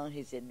got it wrong.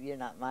 He said, you're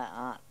not my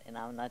aunt, and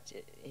I'm not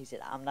your, he said,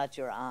 I'm not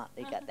your aunt.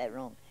 He got that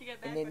wrong. He got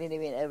and then he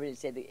went over and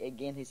said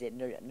again, he said,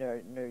 no,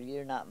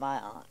 you're not my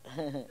aunt.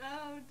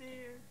 Oh,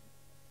 dear.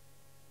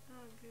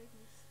 Oh,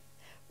 goodness.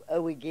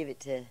 Oh, we give it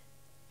to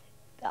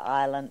the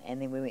island,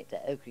 and then we went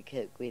to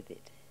Ocracoke with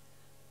it.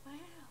 Wow.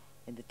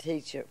 And the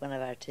teacher, one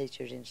of our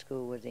teachers in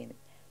school was in it,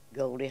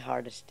 Goldie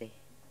Hardesty.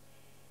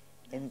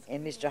 And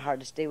Mr.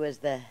 Hardesty was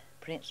the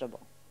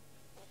principal.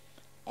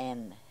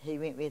 And he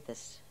went with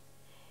us.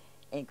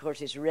 And, of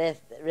course, it's rough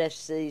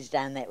seas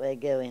down that way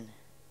going.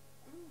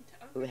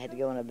 We had to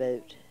go on a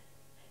boat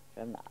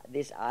from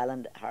this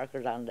island,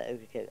 Harkers Island, to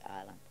Ocracoke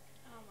Island.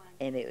 Oh, my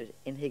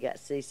And he got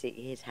seasick.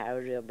 His hair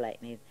was real black.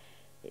 And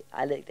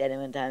I looked at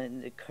him one time,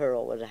 and the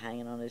curl was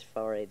hanging on his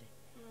forehead.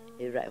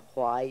 He was right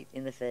white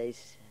in the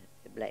face,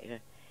 black hair.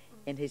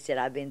 And he said,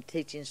 I've been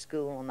teaching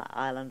school on the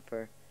island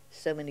for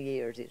so many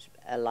years. It's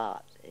a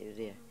lot. He was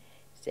here.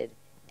 He said,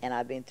 and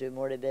I've been through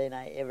more today than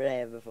I ever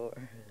have before.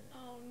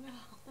 Oh, no.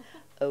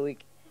 Oh,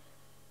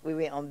 we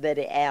went on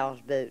Betty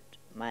Owl's boat,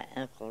 my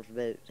uncle's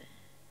boat.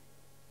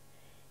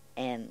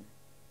 And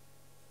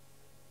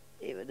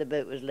the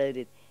boat was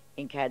loaded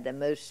and carried the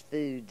most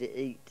food to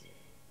eat.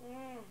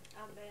 I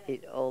bet.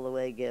 It all the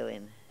way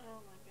going.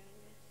 Oh, my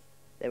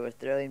goodness. They were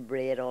throwing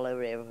bread all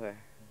over everywhere.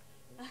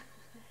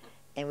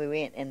 And we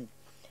went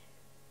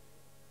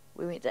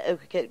to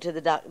Ocracoke to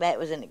the dock. That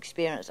was an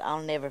experience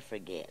I'll never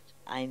forget.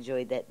 I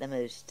enjoyed that the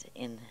most.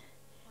 And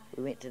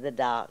we went to the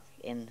dock,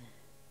 and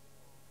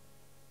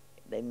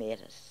they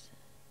met us.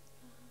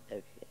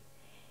 Okay.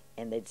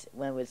 And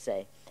one would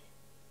say,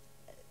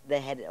 they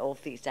had it all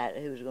fixed out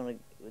who was going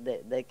to,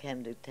 they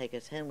came to take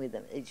us home with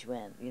them, each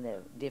one,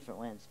 different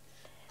ones.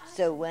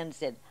 So one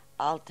said,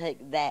 I'll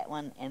take that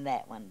one and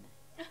that one.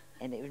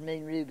 And it was me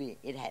and Ruby.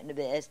 It happened to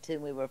be us two,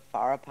 and we were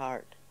far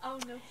apart. Oh,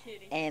 no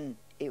kidding. And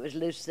it was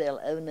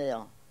Lucille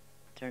O'Neill.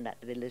 Turned out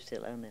to be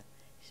Lucille O'Neill.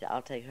 She said,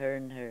 I'll take her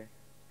and her.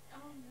 Oh,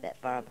 no that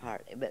far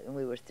apart. But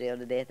we were thrilled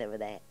to death over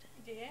that.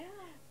 Yeah.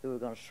 We were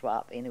going to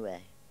swap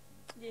anyway.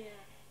 Yeah.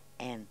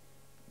 And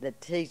the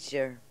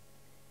teacher,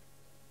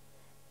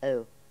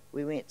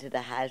 we went to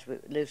the house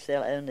with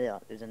Lucille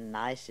O'Neill. It was the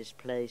nicest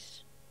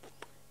place,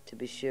 to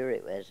be sure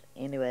it was.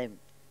 Anyway,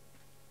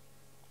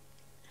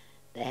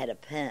 They had a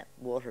pump,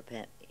 water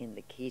pump, in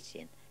the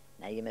kitchen.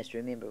 Now you must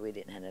remember we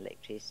didn't have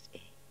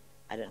electricity.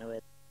 I don't know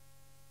whether.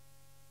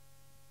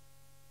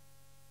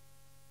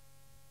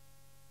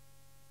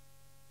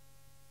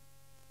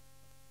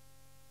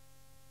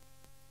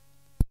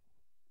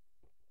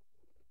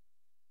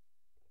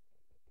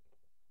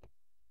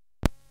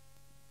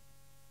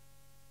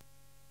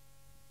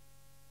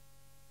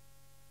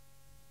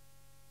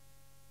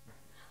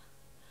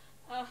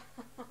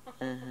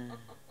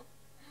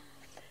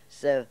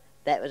 So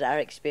that was our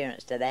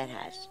experience to that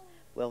house.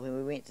 Well, when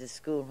we went to the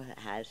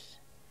schoolhouse,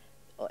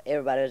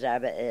 everybody was there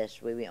but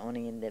us. We went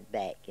only in the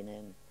back, you know,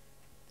 and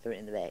they were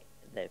in the back,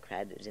 the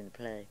crowd that was in the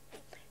play.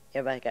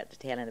 Everybody got to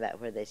telling about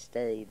where they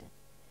stayed.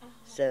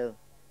 So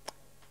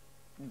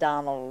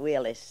Donald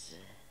Willis,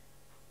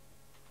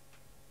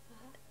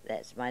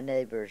 that's my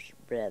neighbor's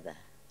brother,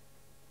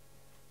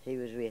 he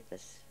was with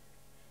us.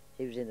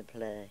 He was in the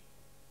play.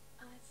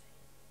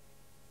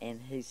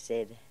 And he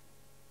said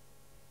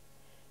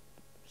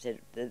him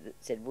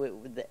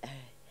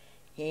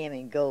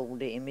and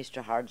Goldie and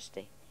Mr.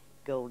 Hardesty.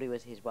 Goldie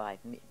was his wife.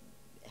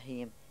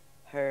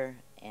 Her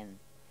and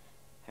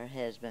her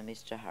husband,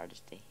 Mr.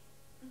 Hardesty.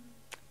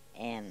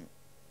 And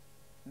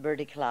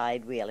Bertie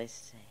Clyde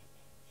Willis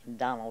and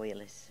Donald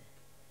Willis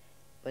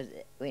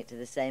went to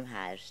the same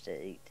house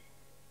to eat.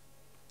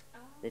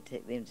 They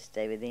took them to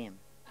stay with them.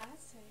 I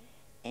see.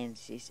 And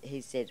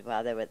he said,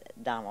 while they were,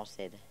 Donald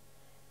said,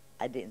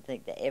 I didn't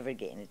think they'd ever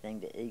get anything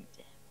to eat.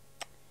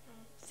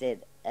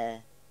 Said,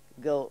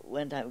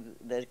 one time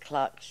the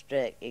clock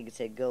struck, it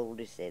said,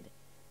 Goldie said,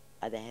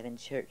 are they having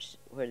church,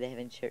 where are they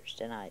having church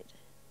tonight?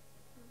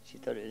 She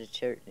thought it was a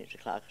church and it was a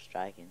clock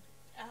striking.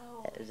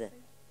 That was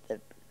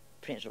the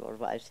principal's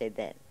wife said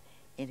that.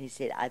 And he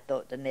said, I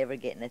thought they'd never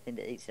get nothing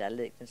to eat. So I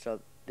looked and saw a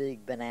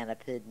big banana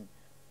pudding.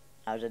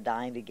 I was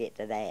dying to get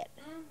to that.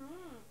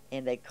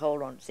 And they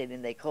called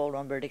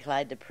on Bertie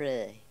Clyde to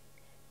pray.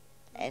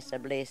 Asked a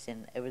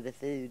blessing over the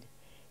food.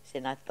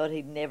 Said, I thought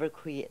he'd never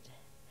quit.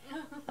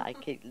 I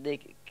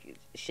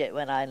shut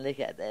one eye and look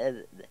at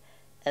the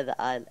other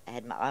eye. I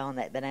had my eye on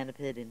that banana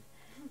pudding.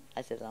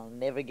 I said, I'll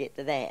never get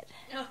to that.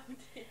 Oh,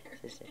 dear.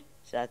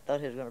 So I thought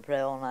he was going to pray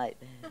all night.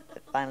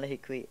 But finally he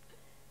quit.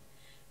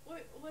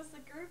 Was the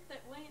group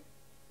that went,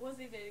 was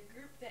it a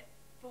group that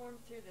formed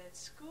through the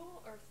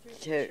school or through the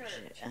church?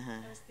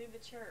 It was through the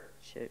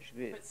church. Church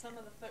group. But some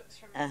of the folks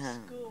from the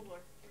school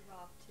were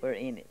involved too. We're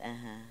in it,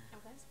 Oh,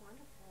 that's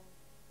wonderful.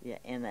 Yeah,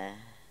 and wow.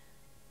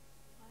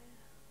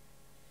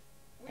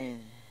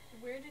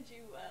 Where did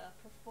you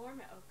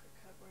perform at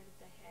Ocracoke? Where did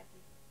they have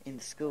you? In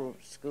the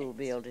school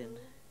building.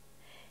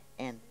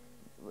 And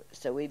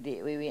so we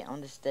went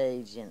on the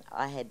stage, and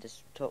I had to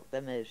talk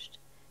the most,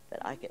 but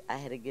I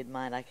had a good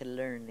mind. I could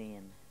learn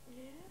then.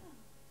 Yeah.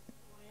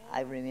 Wow.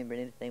 I remember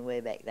anything way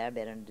back there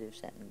better than do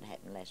something that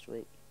happened last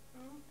week.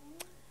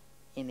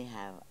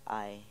 Anyhow,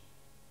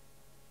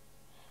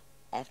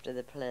 after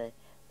the play,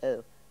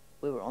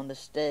 we were on the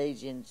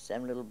stage, and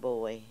some little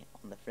boy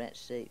on the front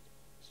seat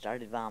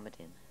started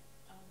vomiting.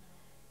 Oh,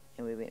 no.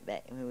 And we went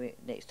back, and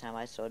next time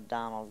I saw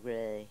Donald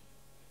Gray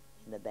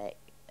in the back.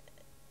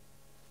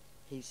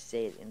 He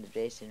said in the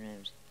dressing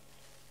rooms,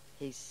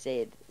 he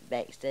said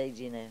backstage,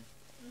 you know,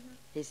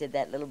 he said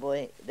that little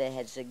boy, they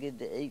had so good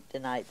to eat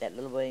tonight, that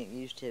little boy ain't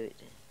used to it.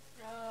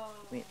 Oh.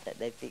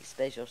 They fixed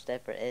special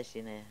stuff for us,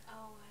 you know.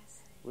 Oh, I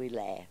see. We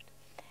laughed.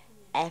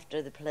 Yeah.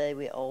 After the play,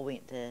 we all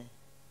went to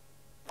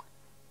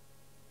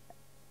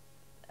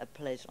a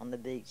place on the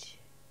beach,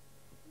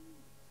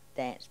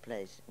 dance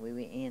place. We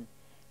went in,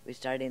 we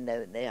started in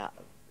there,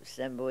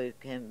 some boy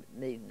came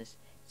meeting us,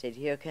 said,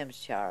 here comes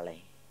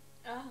Charlie.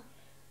 Oh.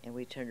 And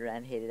we turned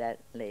around, headed out,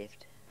 and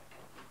left.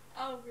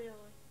 Oh, really?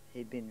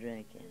 He'd been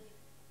drinking.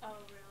 Oh,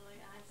 really?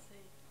 I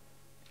see.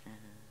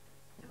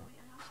 Oh,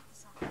 yeah, I should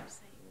saw her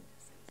saying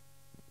this.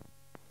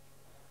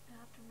 I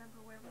have to remember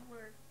where we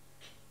were.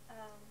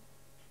 Let's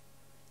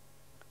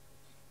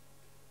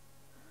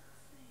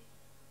see.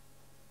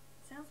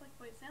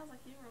 It sounds like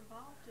you were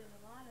involved in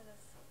a lot of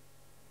this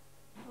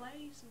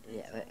plays and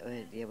things like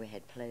that. We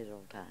had plays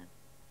all the time.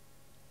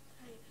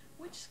 Hey,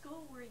 which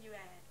school were you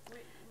at?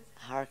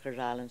 Harkers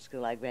Island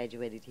School. I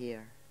graduated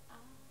here. Oh.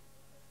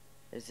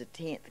 It was the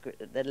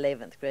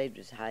 11th grade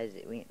was as high as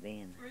it went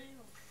then. Really?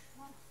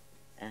 Wow.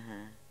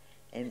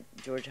 And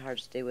George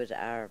Hardesty was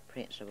our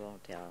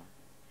principal till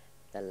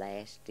the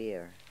last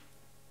year.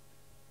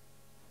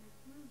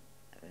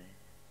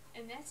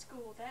 And that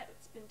school,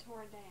 that's been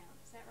torn down,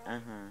 is that right? I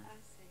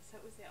see. So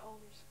it was the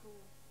older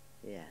school.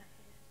 Yeah.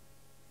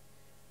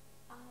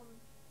 Well,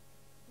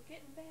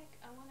 getting back,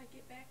 I want to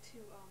get back to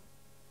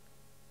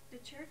the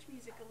church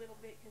music a little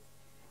bit,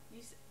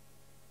 because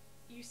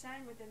you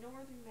sang with the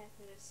Northern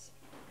Methodist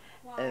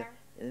choir.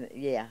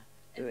 Yeah.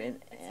 And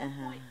then at some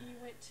point you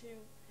went to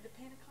the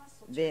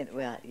Pentecostal church.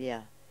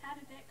 Yeah. How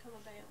did that come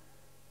about?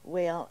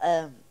 Well,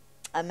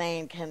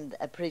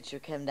 a preacher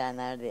come down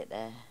there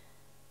that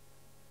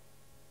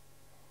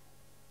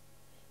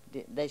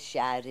they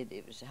shouted.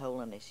 It was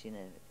holiness, you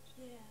know.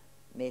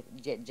 Yeah.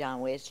 John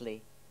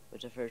Wesley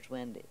was the first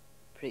one that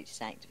preached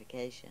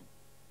sanctification.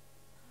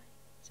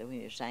 So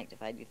when you're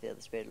sanctified, you feel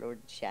the Spirit of the Lord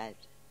shout.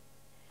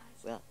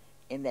 Well,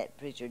 and that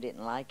preacher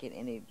didn't like it,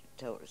 and he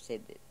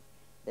said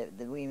that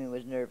the women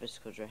was nervous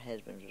because her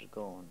husband was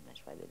gone.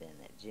 That's why they done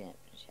that jump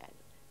and shouted.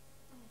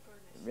 Oh,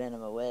 goodness. Ran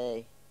them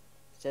away.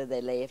 So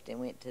they left and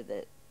went to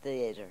the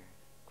theater.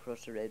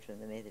 Across the road from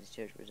the Methodist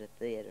church was a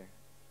theater.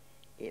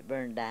 It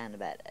burned down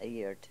about a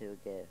year or two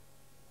ago.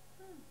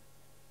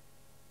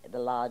 The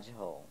Lodge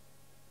Hall.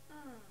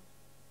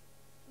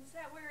 Is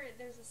that where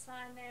there's a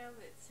sign now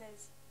that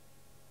says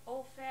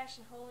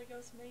old-fashioned Holy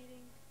Ghost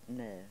meeting?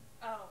 No.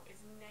 Oh,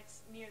 it's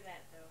near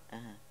that though.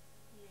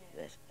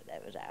 Yeah.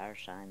 That was our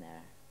sign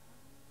there.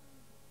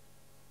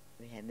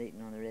 We had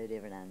meeting on the road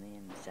every now and then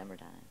in the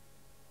summertime.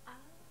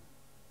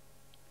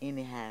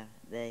 Anyhow,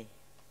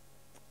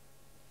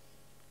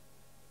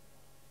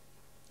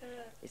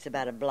 it's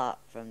about a block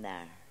from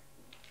there.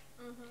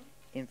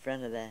 In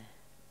front of the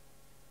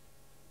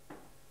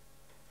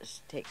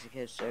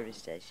Texaco service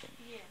station.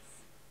 Yes.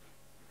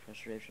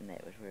 Across the road from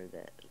that was where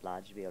the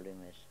lodge building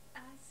was. I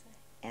see.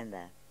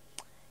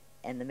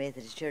 And the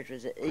Methodist church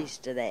was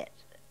east of that,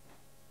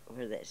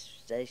 where that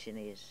station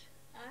is.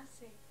 I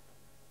see.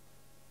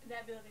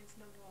 That building's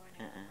no more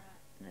now, right?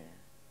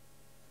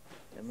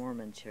 No. The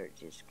Mormon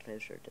church is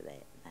closer to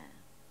that now.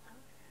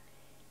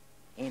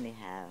 Okay.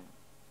 Anyhow,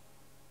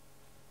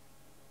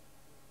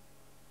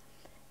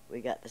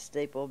 we got the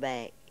steeple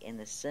back and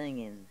the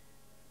singing.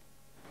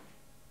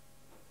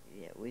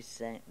 Yeah, we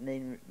sang, me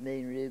and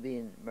Ruby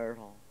and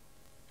Myrtle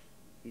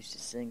used to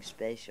sing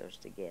specials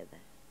together.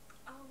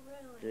 Oh,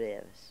 really? Three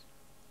of us.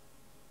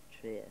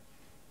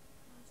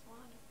 That's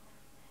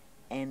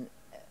wonderful.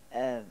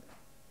 And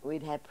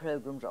we'd have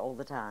programs all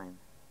the time.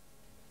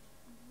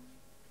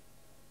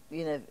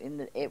 You know, in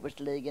the Edwards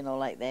League and all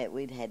like that,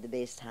 we'd had the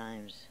best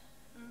times.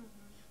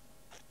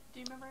 Do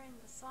you remember any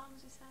of the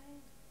songs you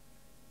sang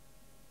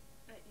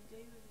that you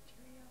do with the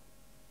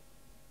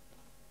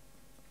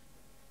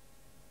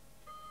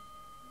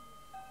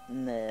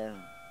trio? No.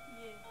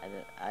 Yeah. I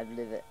don't. I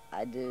believe it.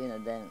 I do and I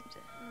don't.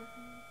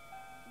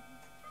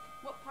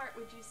 What part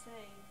would you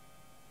sing?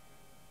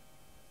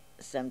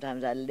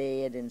 Sometimes I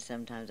led and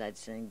sometimes I'd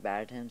sing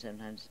baritone,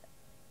 sometimes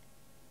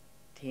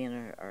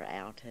tenor or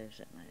alto,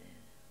 something like that.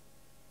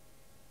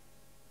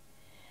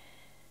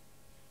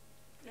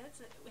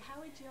 How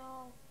would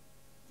y'all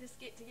just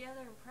get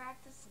together and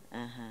practice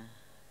and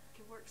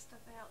could work stuff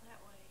out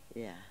that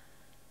way? Yeah.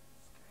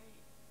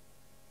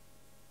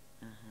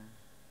 That's great.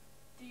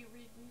 Do you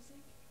read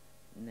music?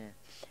 No.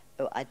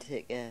 Oh, I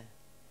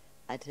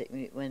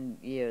took one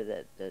year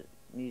that the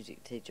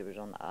music teacher was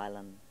on the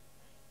island.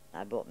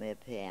 I bought me a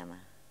piano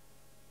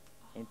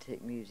and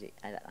took music.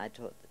 I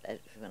taught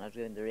when I was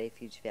going to the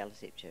Refuge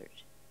Fellowship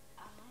Church.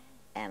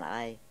 And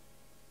I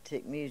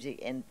took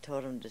music and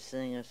taught them to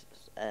sing us,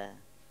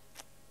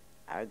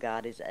 Our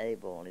God is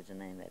Able is the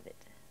name of it.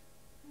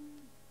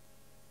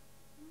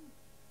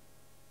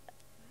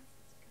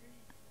 That's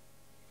great.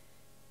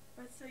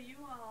 But so you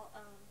all,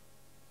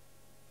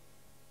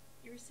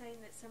 you were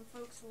saying that some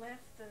folks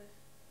left the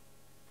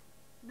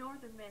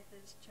Northern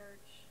Methodist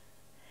Church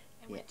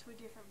and went to a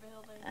different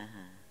building.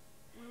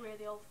 Where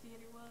the old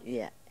theater was?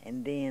 Yeah,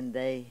 and then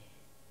they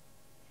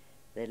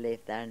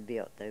left there and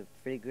built the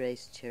Free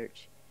Grace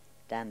Church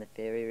down the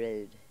Ferry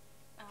Road.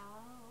 Oh,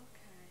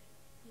 okay.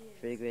 Yes.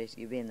 Free Grace,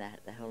 you've been there,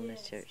 the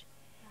Holiness Church.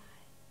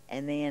 Right.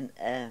 And then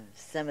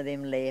some of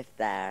them left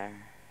there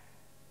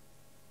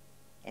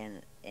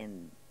and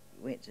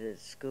went to the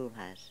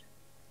schoolhouse.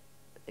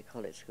 They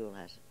call it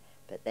schoolhouse.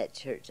 But that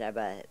church there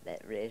by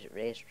that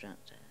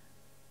restaurant,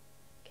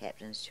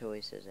 Captain's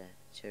Choice is a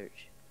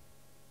church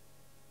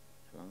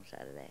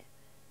alongside of that.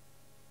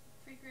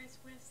 Free Grace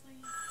Wesley,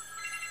 that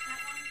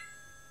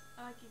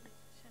one? I'll give you,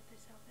 shut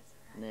this off, that's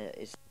all right. No,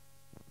 it's,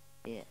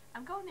 yeah.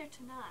 I'm going there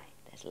tonight.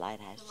 That's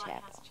Lighthouse the Chapel.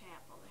 Lighthouse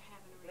Chapel. They're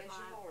having a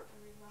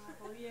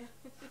revival, yeah.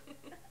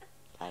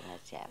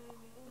 Lighthouse Chapel.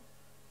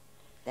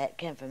 That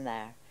came from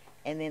there.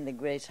 And then the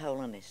Grace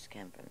Holiness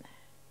came from there.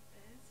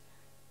 That's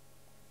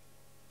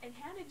right. And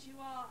how did you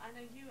all, I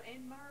know you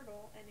and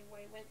Myrtle,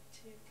 anyway, went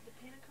to the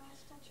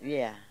Pentecostal church?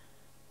 Yeah.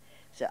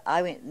 So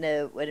I went,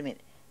 no, wait a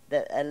minute.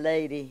 A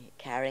lady,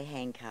 Carrie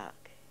Hancock,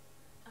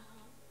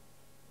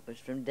 was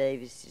from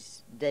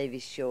Davis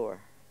Shore.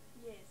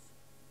 Yes.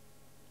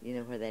 You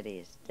know where that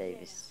is,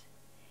 Davis.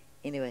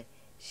 Yeah. Anyway,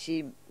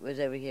 she was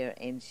over here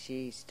and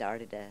she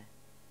started a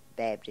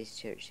Baptist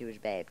church. She was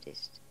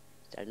Baptist.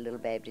 Started a little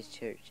Baptist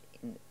church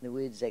in the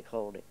woods, they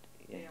called it.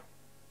 You know,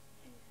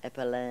 up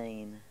a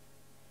lane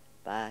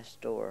by a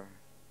store.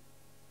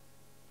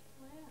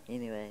 Wow.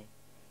 Anyway,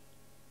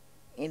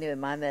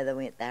 my mother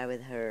went there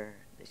with her.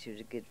 She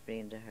was a good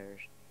friend of hers,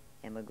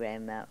 and my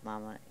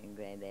grandmama and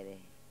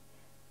granddaddy.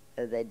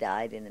 So they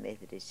died in the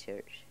Methodist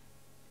church.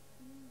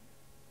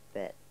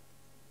 But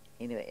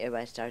anyway,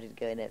 everybody started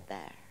going up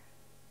there,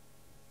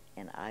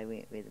 and I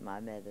went with my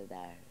mother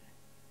there,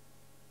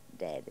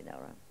 Dad and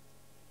all of them.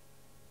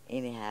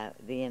 Anyhow,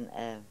 then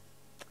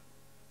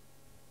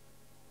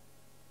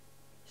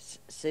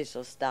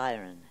Cecil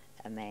Styron,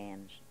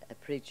 a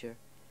preacher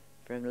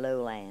from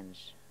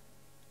Lowlands.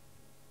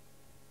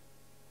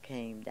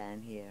 came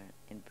down here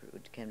and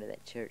would come to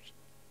that church,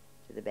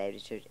 to the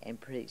Baptist church, and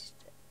preached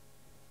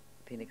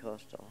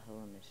Pentecostal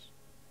Holiness.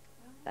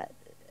 But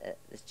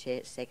the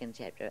second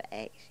chapter of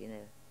Acts, you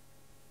know,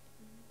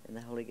 and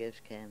the Holy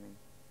Ghost came, and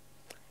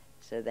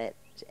so that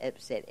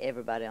upset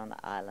everybody on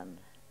the island.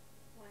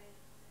 Wow.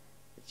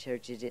 The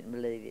churches didn't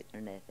believe it or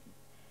nothing,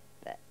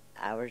 but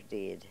ours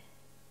did.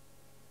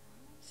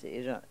 See,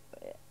 it was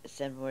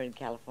somewhere in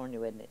California,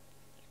 wasn't it?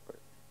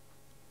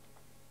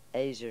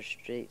 Azure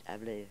Street, I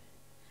believe.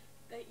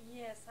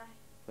 Yes,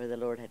 where the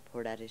Lord had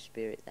poured out His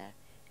Spirit there.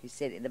 He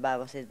said, the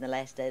Bible says, in the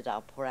last days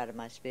I'll pour out of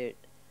my Spirit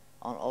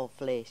on all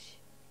flesh.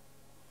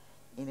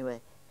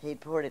 Anyway, He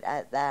poured it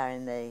out there,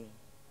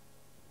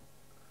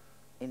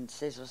 and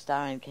Cecil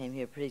Styron came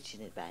here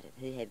preaching about it.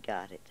 He had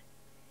got it.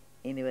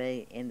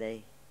 Anyway, and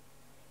they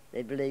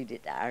believed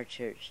it to our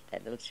church,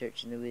 that little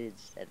church in the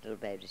woods, that little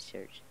Baptist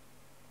church.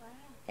 Wow.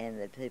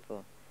 And the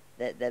people,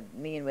 the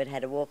men would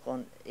have to walk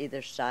on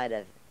either side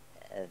of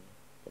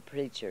the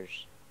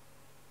preachers.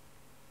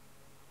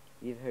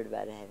 You've heard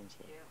about it, haven't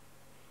you? Yeah.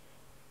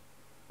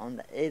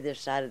 On either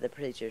side of the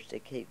preachers to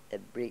keep the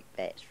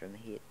brickbats from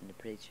hitting the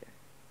preacher.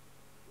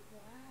 Wow.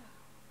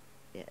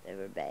 Yeah, they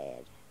were bad.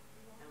 It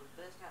was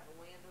bust out the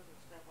windows and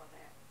stuff like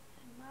that.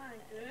 My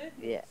goodness.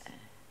 Yeah.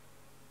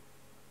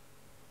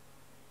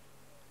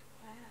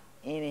 Wow.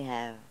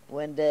 Anyhow,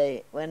 one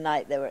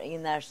night they were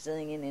in there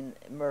singing in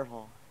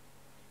Myrtle.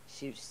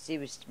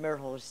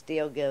 Myrtle was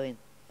still going.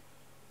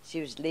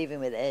 She was leaving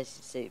with us.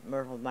 See,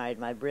 Myrtle married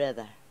my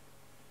brother.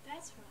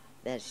 That's right.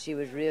 That she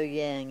was real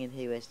young, and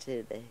he was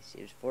too.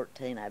 She was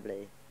 14, I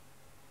believe.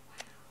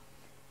 Wow.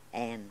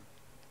 And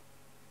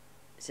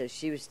so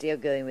she was still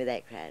going with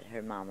that crowd.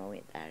 Her mama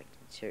went there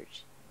to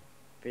church,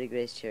 Pretty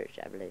Grace Church,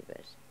 I believe it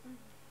was. Mm-hmm.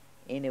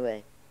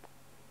 Anyway,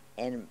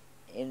 and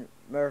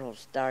Myrtle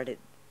started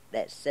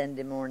that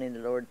Sunday morning. The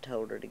Lord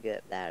told her to go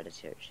up there to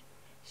church.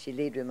 She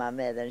lived with my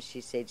mother, and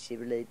she said she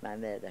believed my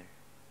mother.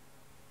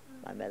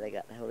 My mother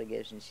got the Holy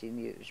Ghost, and she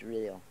knew it was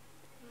real.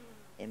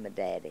 And my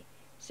daddy.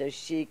 So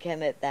she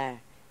came up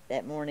there.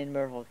 That morning,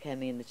 Myrtle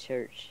came in the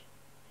church.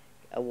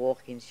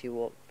 She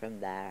walked from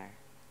there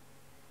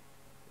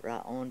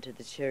right on to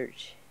the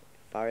church,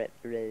 far up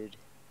the road.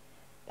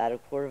 About a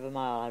quarter of a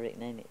mile, I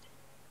reckon, ain't it?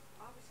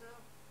 Probably so.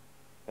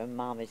 From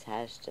Mommy's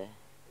house to... It's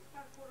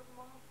about a quarter of a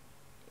mile.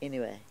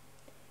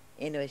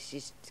 Anyway,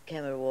 she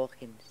came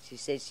walking. She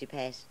said she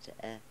passed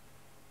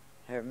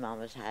her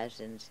mama's house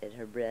and said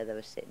her brother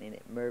was sitting in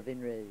it,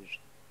 Mervyn Rose.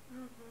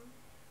 Mm-hmm.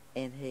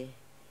 And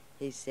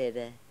he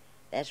said,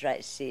 that's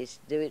right, sis,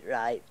 do it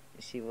right.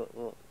 She was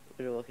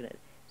walking,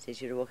 said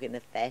she was walking the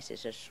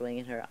fastest, just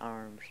swinging her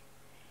arms.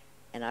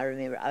 And I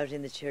remember, I was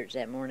in the church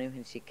that morning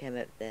when she come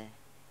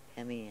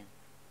in.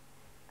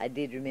 I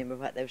did remember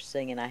what they were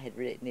singing. I had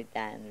written it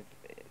down.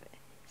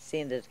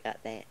 Cinda's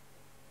got that.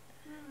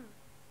 Mm.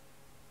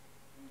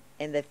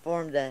 And they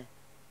formed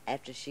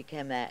after she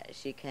came out,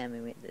 she came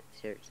and went to the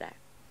church there.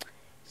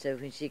 So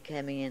when she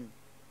came in,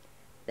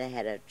 they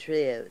had a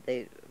trio.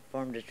 They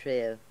formed a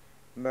trio,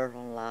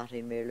 Myrtle and Lottie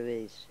and Mary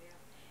Louise. Yeah.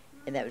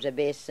 And that was the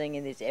best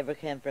singing that's ever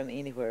come from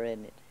anywhere,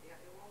 isn't it? Yeah,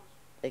 it was.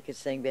 They could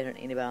sing better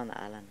than anybody on the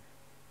island.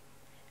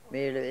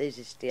 Mary Louise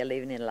is still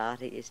living, and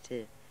Lottie is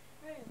too.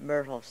 Really?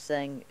 Myrtle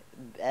sang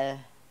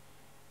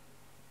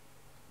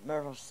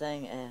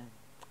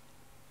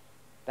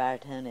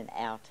baritone and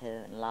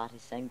alto, and Lottie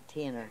sang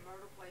tenor. And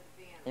Myrtle played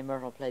the piano. And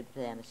Myrtle played the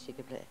piano. She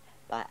could play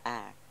by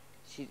eye.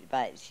 She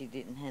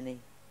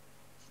didn't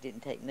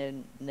take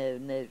no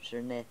notes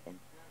or nothing.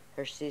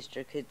 Her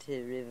sister could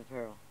too, River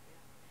Pearl.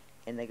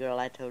 And the girl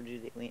I told you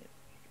that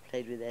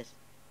played with us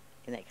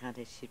in that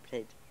contest, she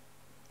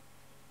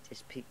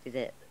just picked it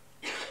up.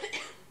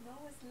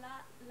 What was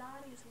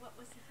Lottie's, what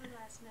was her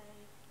last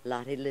name?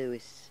 Lottie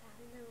Lewis.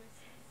 Lottie Lewis.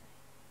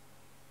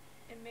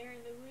 And Mary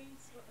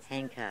Louise, what was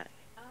Hancock.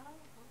 Oh,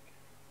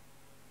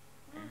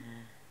 okay.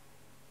 Uh-huh.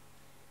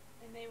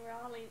 And they were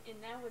all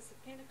and that was the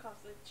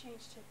Pentecostal, they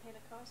changed to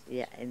Pentecostal.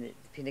 Yeah, church. in the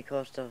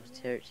Pentecostal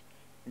Yeah. church.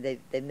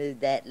 They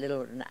moved that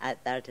little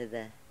out there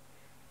to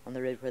on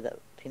the road where the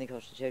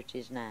Pentecostal church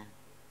is now.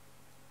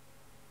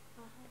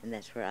 Uh-huh. And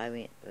that's where I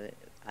went.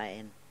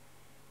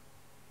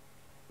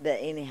 But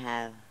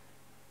anyhow,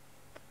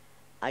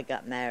 I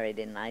got married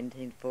in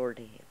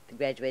 1940.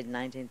 Graduated in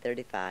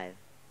 1935.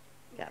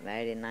 Got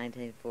married in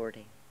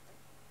 1940.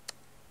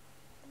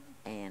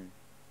 And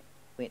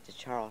went to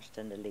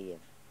Charleston to live.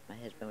 My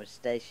husband was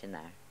stationed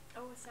there.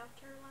 Oh, in South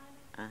Carolina?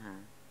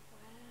 Uh-huh.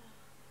 Wow.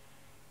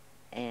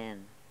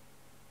 And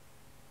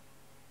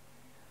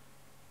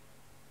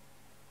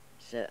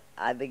so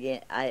I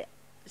didn't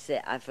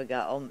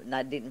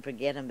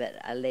forget them, but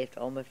I left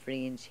all my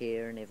friends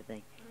here and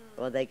everything.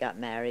 Well, they got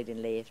married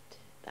and left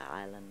the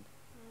island.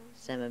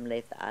 Some of them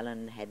left the island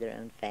and had their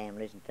own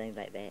families and things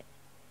like that.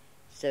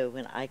 So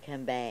when I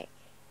come back,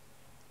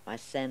 my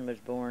son was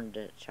born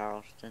to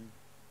Charleston.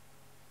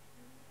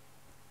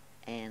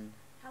 And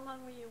How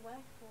long were you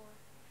away for?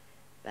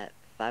 about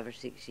 5 or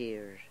 6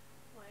 years.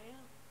 Wow.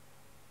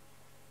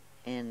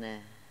 And,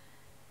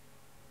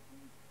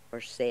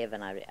 or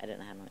 7, I don't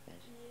know how long it was.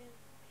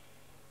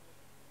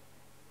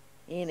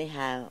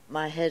 Anyhow,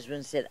 my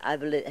husband said,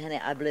 honey,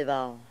 I believe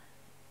I'll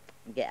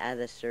get out of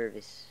the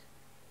service.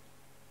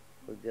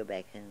 We'll go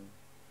back home.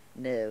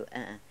 No,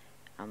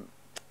 I'm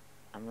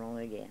wrong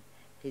again.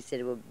 He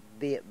said we'll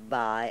be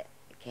by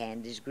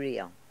Candy's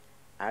Grill.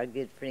 Our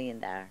good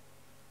friend, our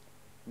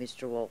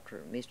Mr.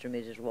 and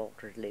Mrs.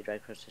 Walters lived right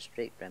across the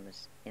street from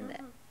us in the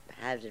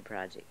housing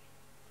project.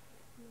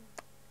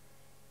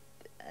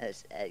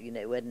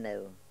 It wasn't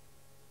no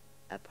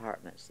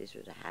apartments. This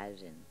was a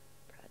housing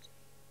project.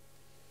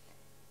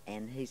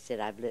 And he said,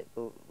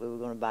 we were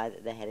going to buy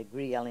that. They had a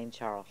grill in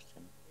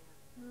Charleston.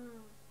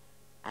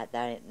 Out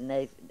there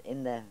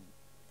in the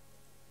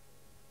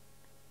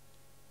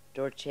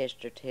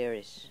Dorchester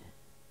Terrace,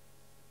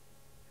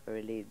 where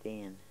we lived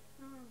in.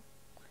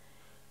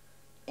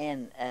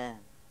 And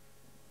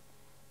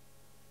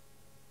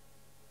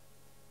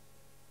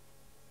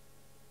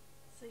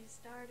so you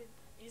started.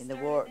 And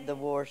the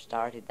war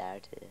started there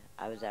too.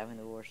 I was there when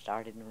the war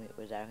started, and it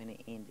was there when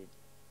it ended.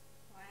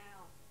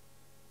 Wow.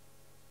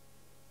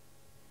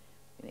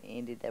 When it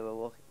ended, there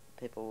were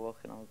people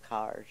walking on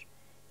cars,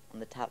 on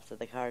the tops of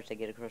the cars to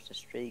get across the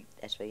street.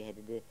 That's what you had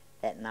to do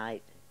that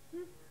night.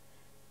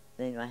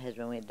 Then my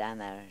husband went down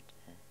there.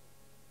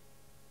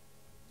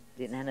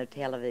 Didn't have no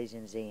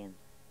televisions in.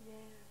 Yeah.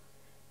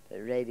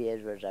 But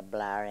radios was a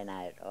blaring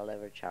out all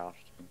over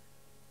Charleston.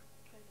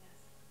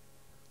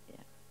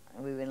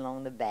 And we went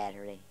along the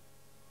Battery.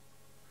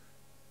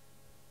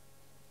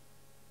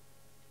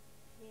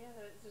 Yeah,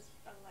 there's just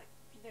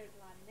there's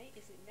a lot of Navy.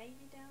 Is it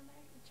Navy down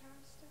there in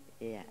Charleston?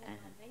 Yeah. A lot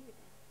of Navy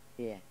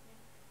down Yeah.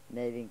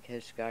 there. Navy and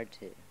Coast Guard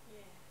too.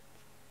 Yeah.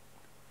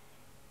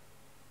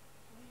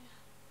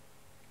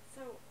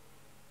 So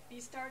you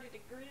started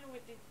a grill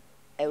with the.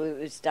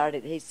 And we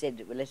started. He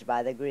said, "Well, let's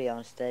buy the grill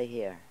and stay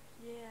here."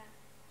 Yeah.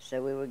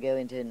 So we were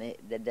going to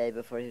the day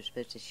before he was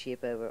supposed to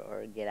ship over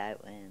or get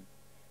out when.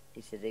 He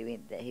said he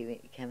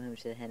came home and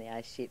said, "Honey,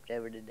 I shipped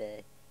over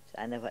today.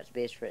 So I know what's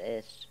best for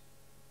us."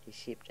 He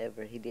shipped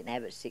over. He didn't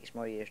have it 6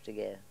 more years to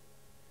go.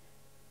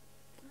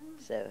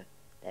 So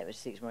that was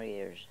 6 more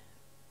years.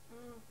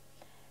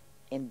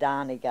 And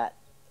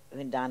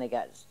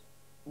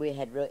we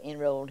had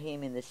enrolled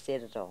him in the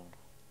Citadel,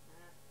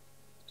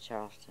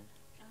 Charleston.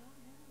 Oh,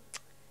 yeah.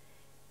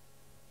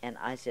 And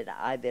I said,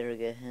 I better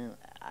go home.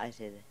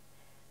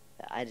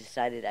 I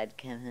decided I'd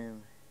come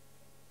home.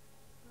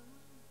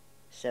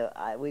 So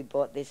we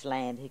bought this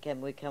land. We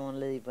come on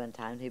leave one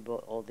time. He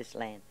bought all this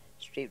land.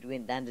 Street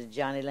went down to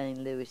Johnny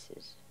Lane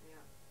Lewis's,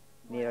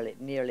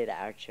 nearly to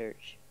our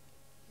church.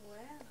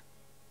 Wow.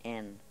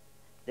 And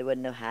there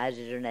wasn't no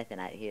houses or nothing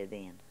out here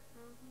then.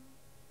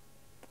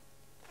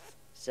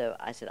 So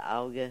I said,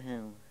 I'll go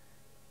home.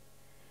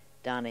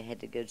 Donnie had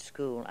to go to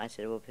school. I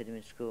said, we'll put him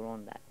in school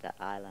on that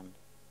island.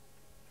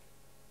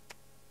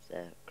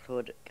 So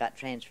Claude got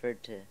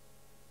transferred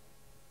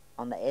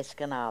on the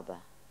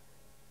Escanaba.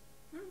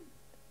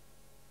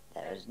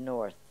 That was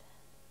north.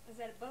 Was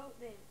that a boat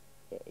then?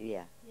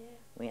 Yeah. Yeah.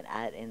 Went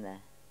out in the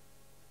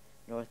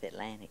North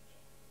Atlantic.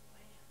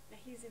 Wow. Now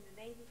he's in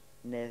the Navy?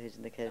 No, he's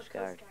in the Coast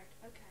Guard. Coast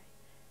Guard. Okay.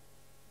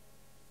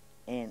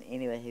 And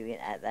anyway, he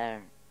went out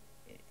there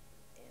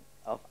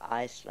off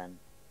Iceland.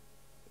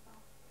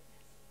 Oh,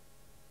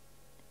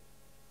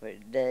 Where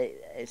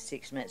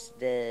 6 months a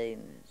day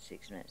and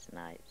 6 months a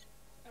night.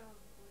 Oh,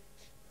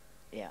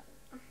 yeah.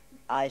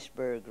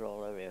 Icebergs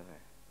all over here.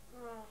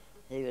 Oh.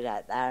 He was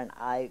out there, and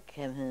I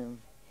came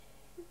home,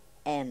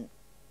 and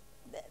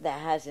the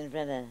house in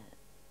front of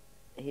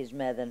his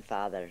mother and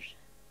father's,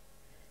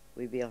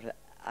 we built it.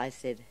 I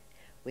said,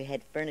 we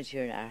had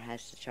furniture in our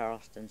house in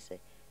Charleston, so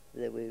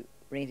that we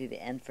rented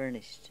it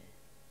unfurnished.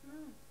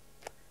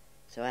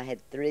 So I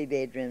had 3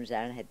 bedrooms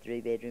there, and I had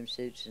 3 bedroom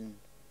suites and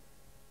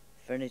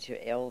furniture,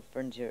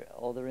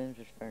 all the rooms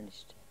was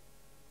furnished.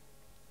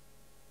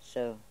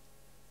 So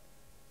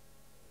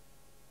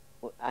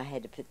I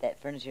had to put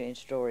that furniture in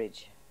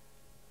storage.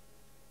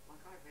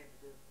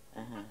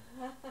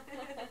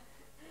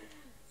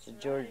 So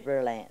George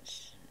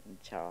Berlantz in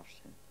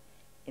Charleston.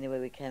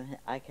 Anyway,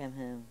 I come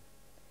home,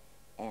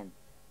 and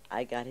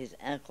I got his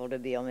uncle to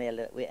build me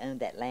we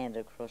owned that land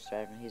across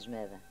there from his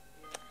mother.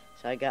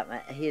 So I got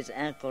his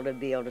uncle to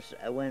build us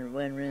one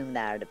room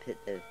there to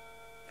put the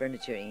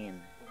furniture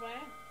in. Wow.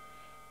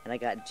 And I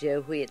got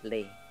Joe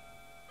Whitley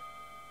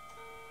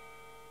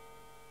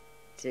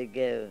to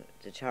go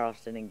to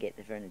Charleston and get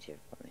the furniture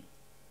for me.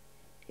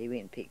 He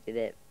went and picked it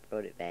up,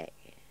 brought it back.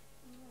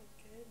 Oh,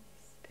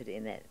 goodness. Put it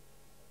in that.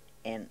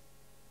 And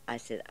I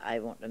said, I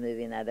want to move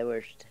in there the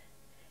worst.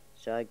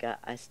 So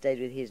I stayed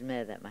with his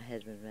mother, my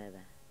husband's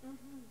mother,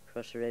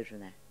 across the road from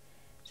there.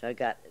 So I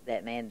got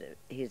that man,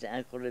 his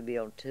uncle, to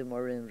build 2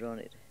 more rooms on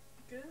it.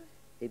 Good.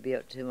 He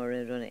built 2 more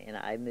rooms on it, and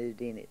I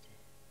moved in it.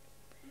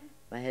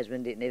 My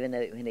husband didn't even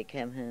know it when he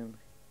came home.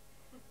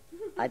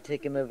 I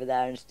took him over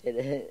there instead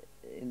of...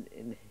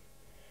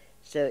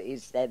 So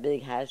it's that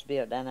big house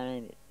built down there,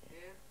 ain't it?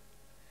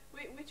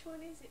 Yeah. Which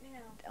one is it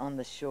now? On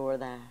the shore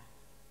there.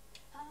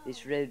 Oh.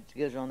 This road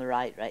goes on the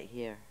right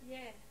here.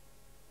 Yeah.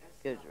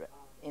 Goes right,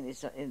 and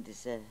it's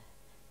this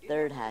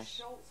third house.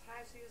 Schultz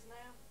house is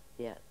now?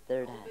 Yeah,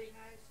 third Old house. big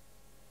house?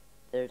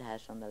 Third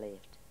house on the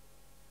left.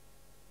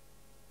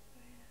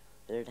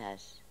 Third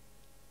house.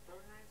 Third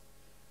house?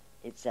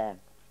 It's We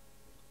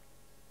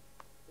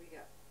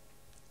got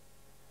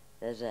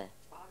there's a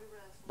Bobby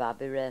Russell.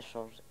 Bobby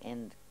Russell's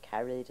and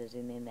Carrie's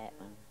in that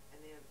one.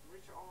 And then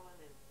Richard Arlen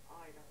and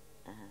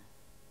Ida.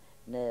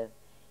 No,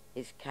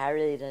 it's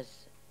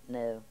Carrie's.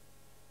 No,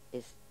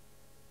 it's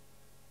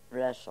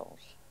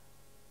Russell's.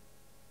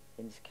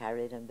 And it's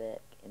Carrie and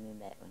Beck, and then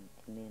that one,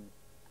 and then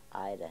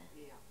Ida.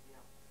 Yeah.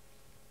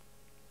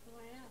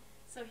 Wow.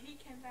 So he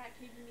came back,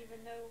 he didn't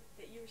even know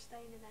that you were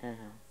staying in that house.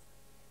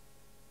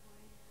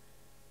 Wow.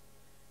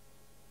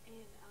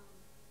 And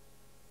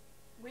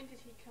when did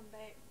he come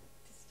back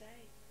to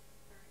stay?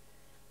 Or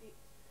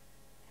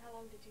how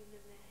long did you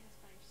live in that house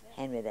by yourself?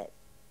 Hand me that.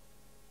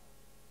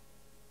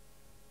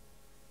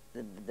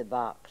 The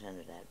box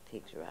under that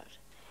picture box.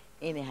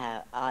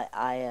 Anyhow,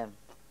 I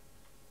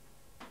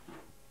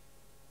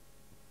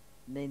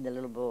mean the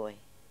little boy.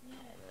 Yeah.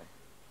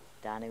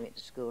 Donnie went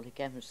to school. He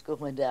came from school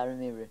one day, I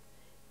remember.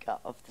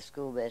 Got off the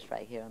school bus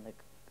right here on the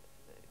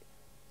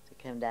to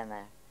come down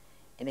there,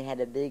 and he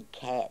had a big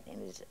cat in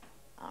his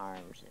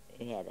arms.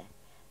 He had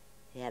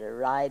a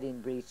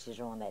riding breeches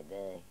on that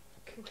day,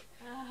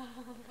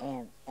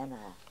 and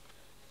a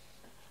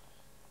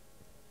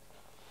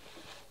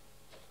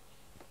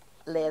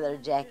leather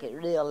jacket,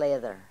 real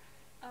leather.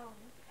 Oh.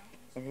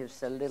 And he was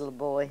so little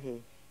boy.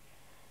 He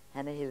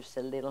was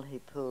so little. He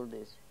pulled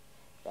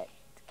that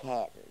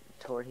cat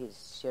tore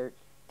his shirt,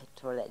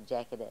 tore that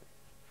jacket up.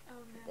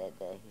 Oh no. That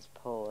day, his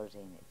paws in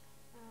it.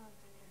 Oh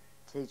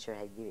dear. Teacher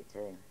had give it to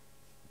him.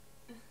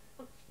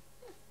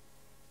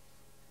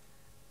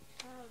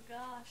 Oh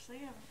gosh, they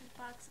have a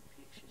box of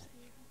pictures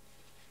here.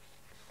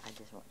 I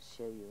just want to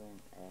show you when.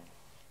 Yeah.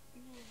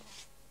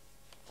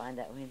 Find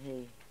out when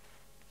he.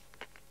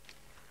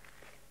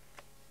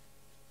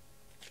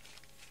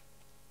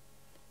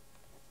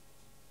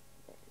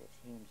 That's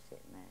him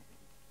sitting there.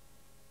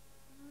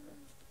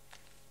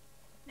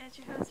 That's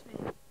your husband.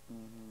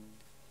 Mm-hmm.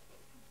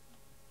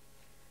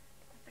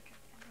 I think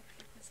I'm going to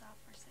get this off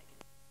for a second.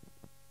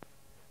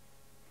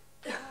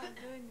 Oh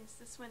goodness,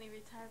 this is when he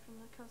retired from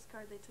the Coast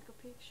Guard. They took a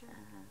picture.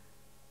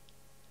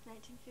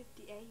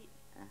 1958.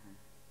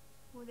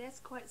 Well, that's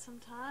quite some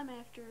time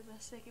after the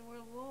Second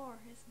World War,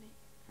 isn't it?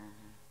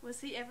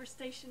 Was he ever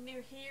stationed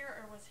near here,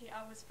 or was he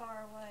always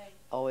far away?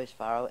 Always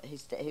far away.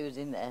 He was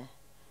in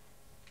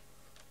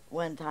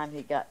one time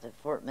he got to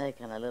Fort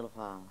Macon a little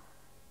while.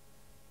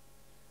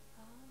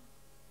 Oh,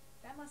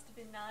 that must have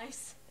been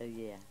nice. Oh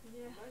yeah.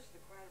 Yeah. Most of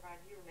the crowd around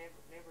here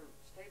never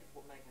stayed at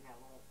Fort Macon that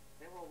long.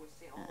 They were always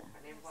sent off,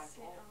 and everybody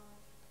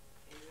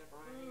ended up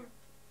around here.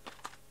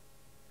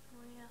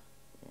 Oh yeah.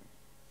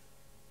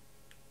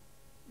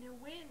 Now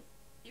when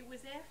it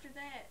was after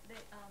that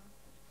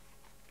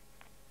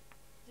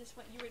just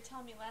what you were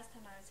telling me last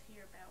time I was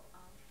here about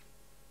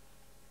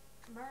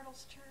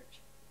Myrtle's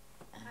church,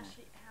 how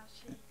she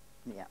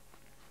Yeah.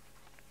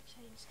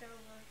 changed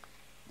over.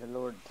 The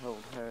Lord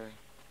told her.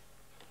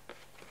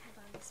 Hold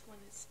on, this one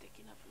is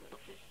sticking up a little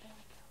bit. There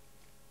we go.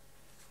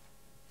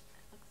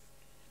 That looks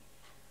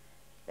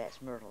good.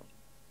 That's Myrtle's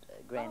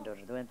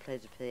granddaughter, the one who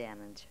plays the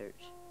piano in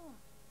church.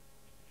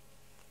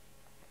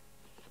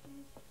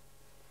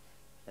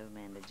 Oh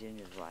man, the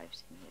junior's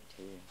wife's in here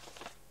too.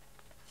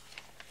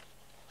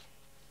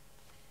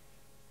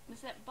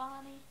 Was that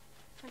Bonnie,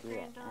 her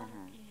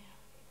granddaughter? Yeah.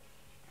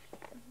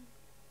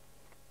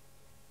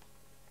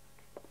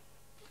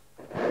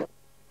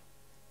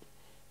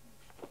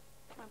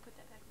 Want to put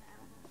that back in the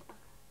album? Okay.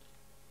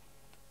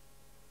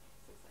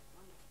 This looks like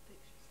one of the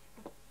pictures.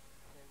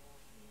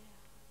 Yeah.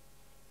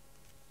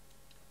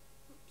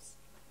 Oops.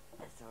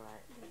 That's all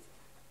right.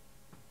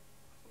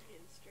 We're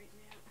getting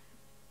straightened out.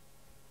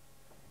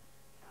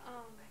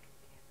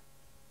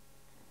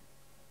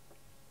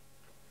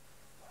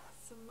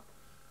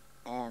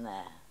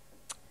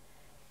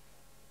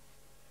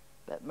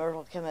 But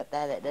Myrtle come up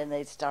that, then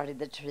they started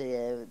the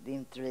trio,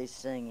 them three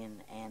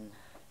singing, and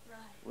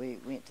we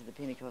went to the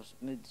Pentecostal,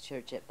 moved the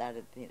church up there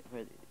to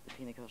where the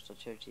Pentecostal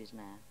church is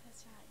now.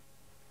 That's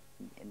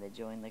right. And they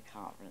joined the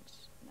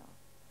conference,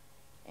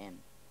 And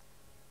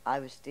I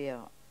was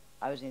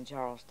in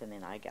Charleston,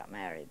 and I got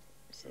married,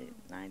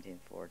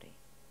 1940.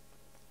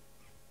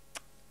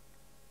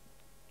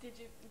 Did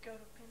you go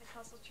to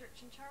Pentecostal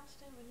church in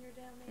Charleston when you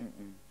were down there?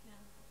 Mm-mm. No.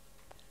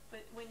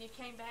 But when you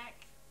came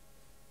back,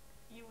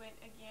 you went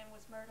again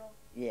with Myrtle?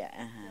 Yeah,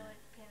 Still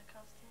at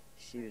Pentecostal?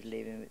 She was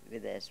living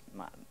with us.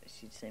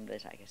 She seemed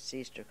less like a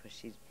sister because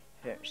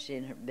she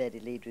and her Betty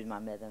lived with my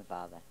mother and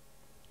father.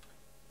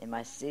 And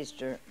my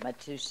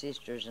two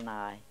sisters and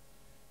I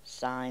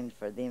signed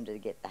for them to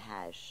get the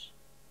house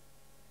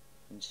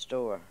and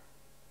store.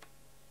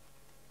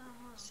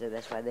 So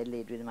that's why they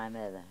lived with my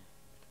mother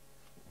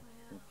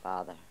and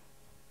father.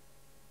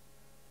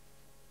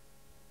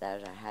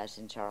 There's our house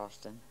in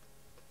Charleston.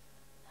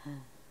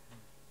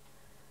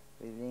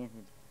 We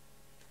rented.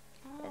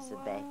 That's the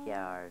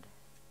backyard.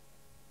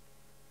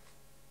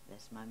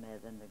 That's my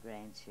mother and the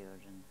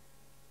grandchildren.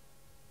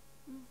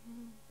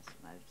 That's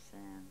my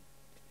son.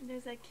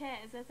 There's that cat.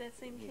 Is that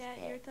same His cat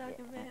you're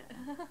talking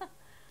yeah. about?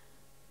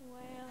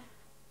 Wow.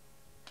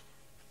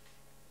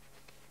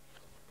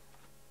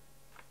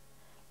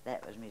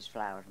 That was Miss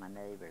Flowers, my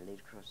neighbor,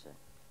 lived across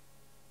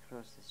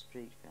the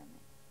street from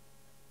me.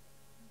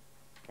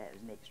 That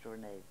was next door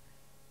neighbor.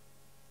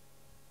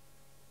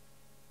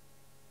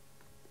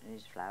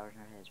 Miss Flowers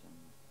and her husband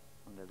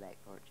on the back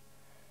porch.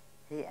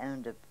 He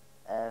owned the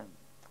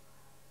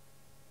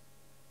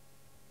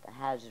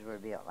houses were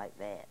built like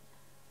that.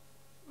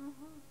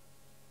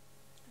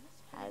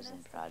 Housing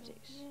nice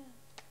projects. Yeah.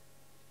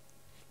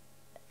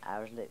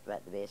 Ours looked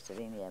about the best of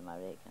any of them, I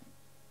reckon.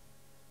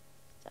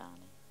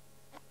 Johnny.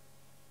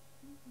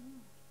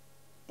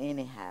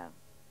 Anyhow.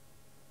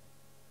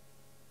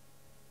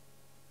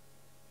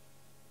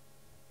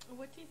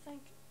 What do you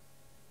think?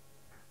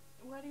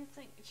 What do you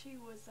think she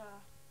was,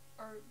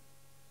 or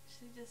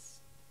she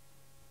just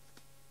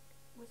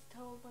was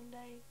told one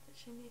day that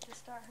she needed to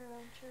start her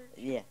own church?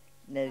 Yeah.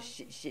 No,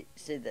 she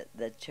said that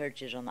the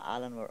churches on the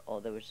island were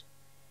all there was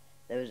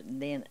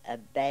then a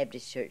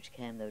Baptist church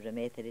came. There was a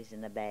Methodist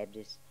and a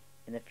Baptist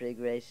and a Free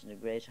Grace and a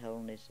Grace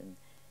Holiness and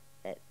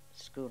that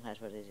schoolhouse.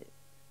 What is it?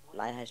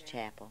 Lighthouse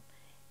Chapel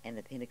and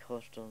the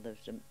Pentecostal. There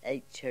was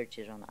 8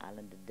 churches on the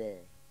island today.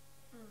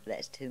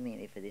 That's too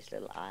many for this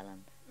little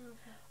island.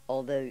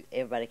 Although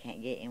everybody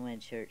can't get in one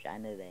church, I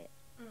know that.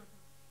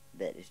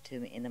 But it's too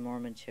many in the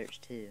Mormon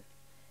church too.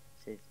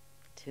 So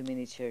too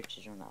many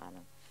churches on the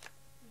island.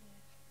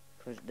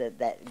 Because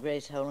that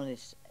Grace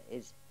Holiness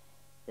is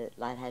the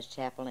Lighthouse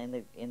Chapel and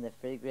the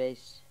Free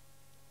Grace.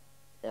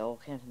 They all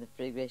came from the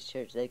Free Grace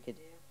Church. They could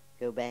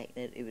go back.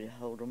 It would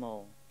hold them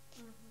all.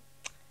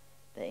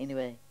 But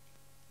anyway,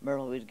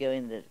 Myrtle would go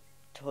in the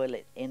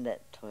toilet in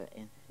that toilet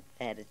and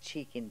had a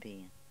chicken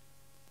pen,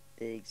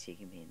 big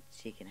chicken pen,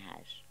 chicken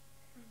house.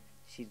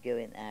 She'd go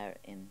in there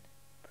and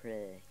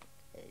pray,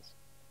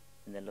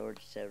 and the Lord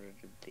told her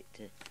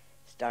to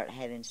start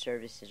having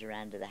services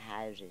around to the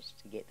houses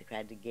to get the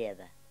crowd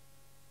together.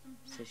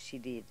 So she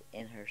did,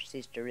 and her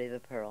sister River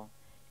Pearl,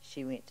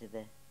 she went to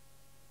the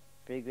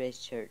Free Grace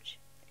Church,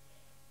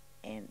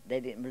 and they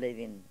didn't believe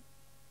in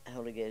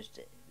Holy Ghost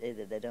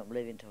either. They don't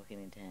believe in talking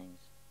in tongues.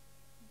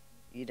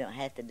 You don't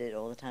have to do it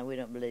all the time. We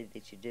don't believe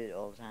that you do it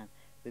all the time.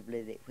 We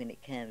believe that when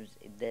it comes,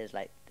 it does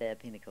like the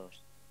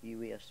Pentecost. You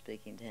will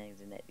speak in tongues,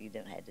 and that you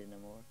don't have to no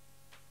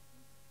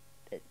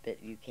more.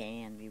 But you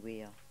can, you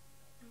will.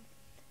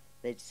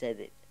 They'd say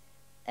that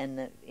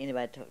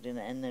anybody talked in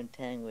an unknown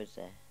tongue was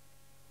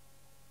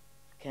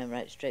come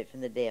right straight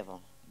from the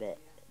devil. But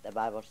the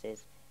Bible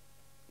says,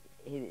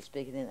 he that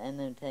speaketh in an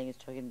unknown tongue is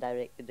talking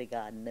directly to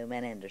God, and no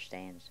man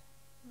understands.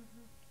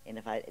 And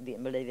if I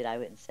didn't believe it, I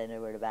wouldn't say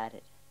no word about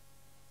it.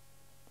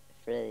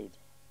 Afraid.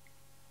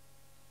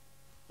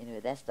 Anyway,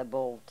 that's the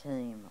bold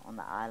team on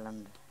the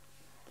island.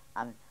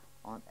 I'm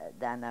on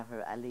down there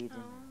where I lived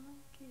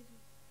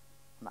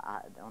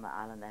on the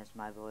island. That's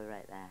my boy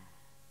right there.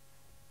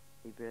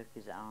 He broke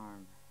his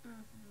arm.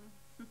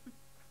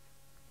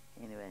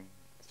 Anyway,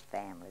 it's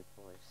family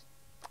boys.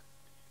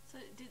 So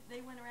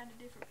they went around to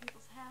different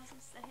people's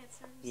houses? They had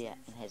services? Yeah,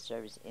 and had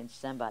service. And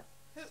somebody...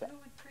 Who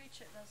would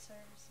preach at those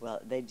services?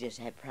 Well, they just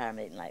had prayer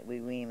meeting like we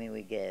women,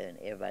 we go, and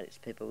everybody's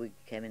people, we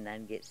come in there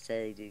and get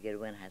saved. You go to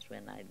one house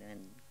one night,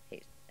 and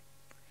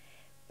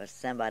but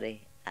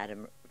somebody out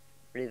of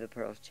River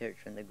Pearl's church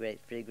from the Great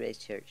Free Grace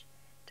Church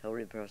told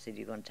River Pearl, said,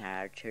 "You're going to tie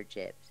our church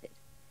up."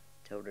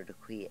 Told her to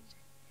quit.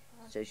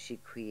 So she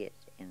quit,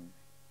 and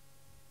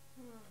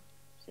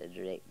so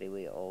directly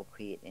we all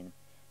quit. And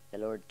the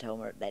Lord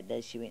told her that day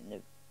she went in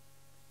the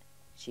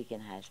chicken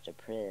house to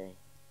pray.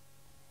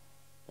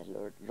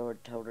 The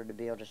Lord told her to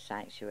build a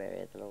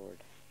sanctuary of the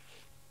Lord.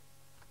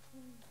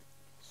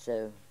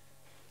 So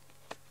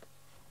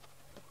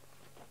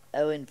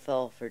Owen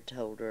Fulford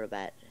told her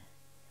about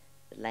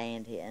the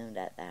land he owned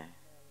out there.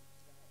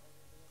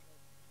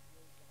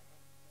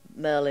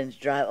 Mullins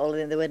Drive,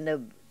 there wasn't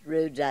no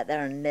roads out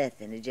there or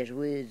nothing, it just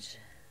woods.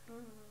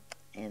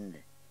 And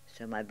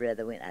so my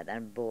brother went out there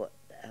and bought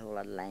a whole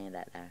lot of land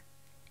out there.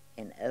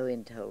 And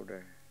Owen told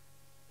him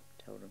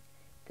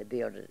to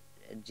build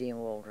a Jim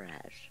Walter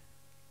house.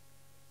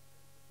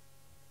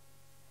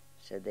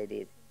 So they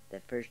did. The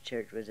first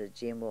church was a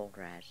Jim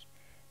Walter house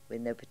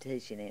with no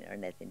petition in it or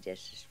nothing,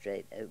 just a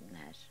straight open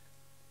house.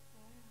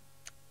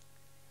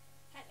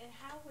 Wow. And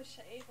how was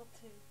she able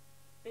to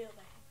build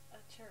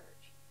a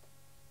church?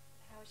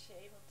 How was she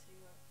able to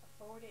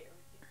afford it, or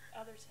did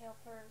others help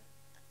her?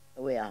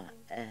 Well,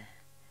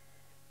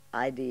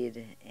 I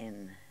did,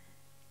 and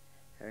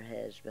her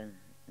husband,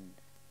 and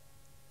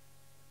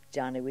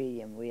Johnny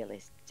William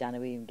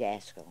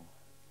Gaskell.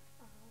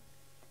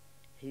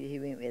 He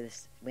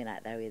went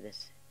out there with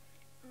us.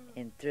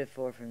 And 3 or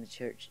 4 from the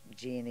church,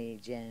 Jenny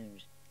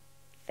Jones,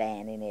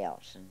 Fanny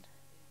Nelson.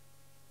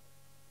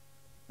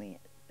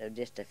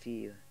 Just a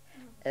few.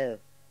 Oh,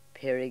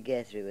 Perry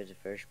Guthrie was the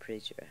first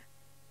preacher.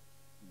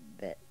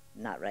 But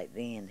not right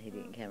then. He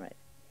didn't come right.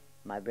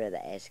 My brother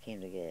asked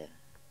him to go.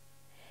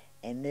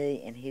 And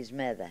me and his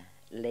mother,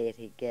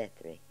 Letty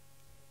Guthrie,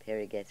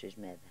 Perry Guthrie's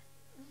mother,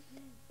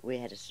 we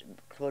had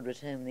Claude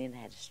was home then,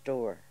 had a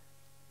store.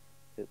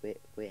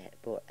 We had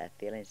bought a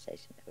filling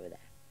station over there.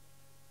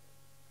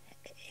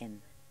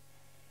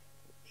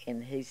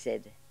 And he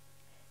said,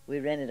 we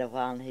rented a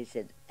while, and he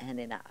said,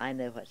 honey, I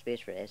know what's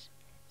best for us.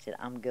 He said,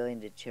 I'm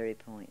going to Cherry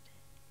Point.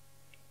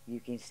 You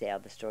can sell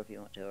the store if you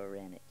want to or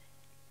rent it.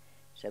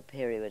 So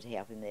Perry would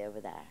help him there over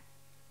there.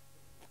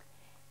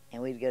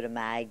 And we'd go to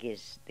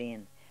Maggie's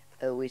then.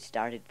 Oh, we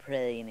started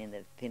praying in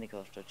the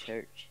Pentecostal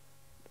church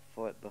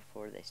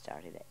before they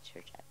started that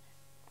church out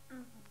there.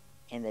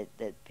 Mm-hmm. And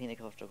the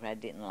Pentecostal crowd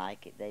didn't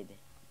like it.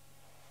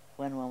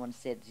 One woman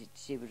said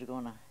she was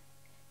going to,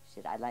 she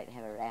said, I'd like to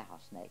have a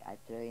rattlesnake. I'd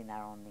throw in there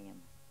on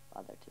them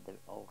while they're to the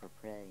altar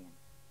praying.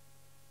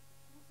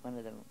 One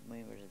of the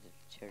members of the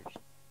church,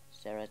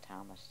 Sarah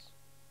Thomas.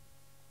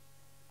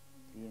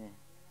 You know.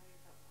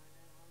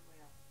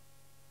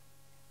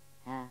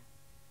 Huh?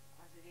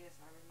 I said, yes,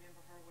 I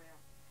remember her well.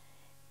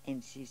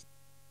 And she's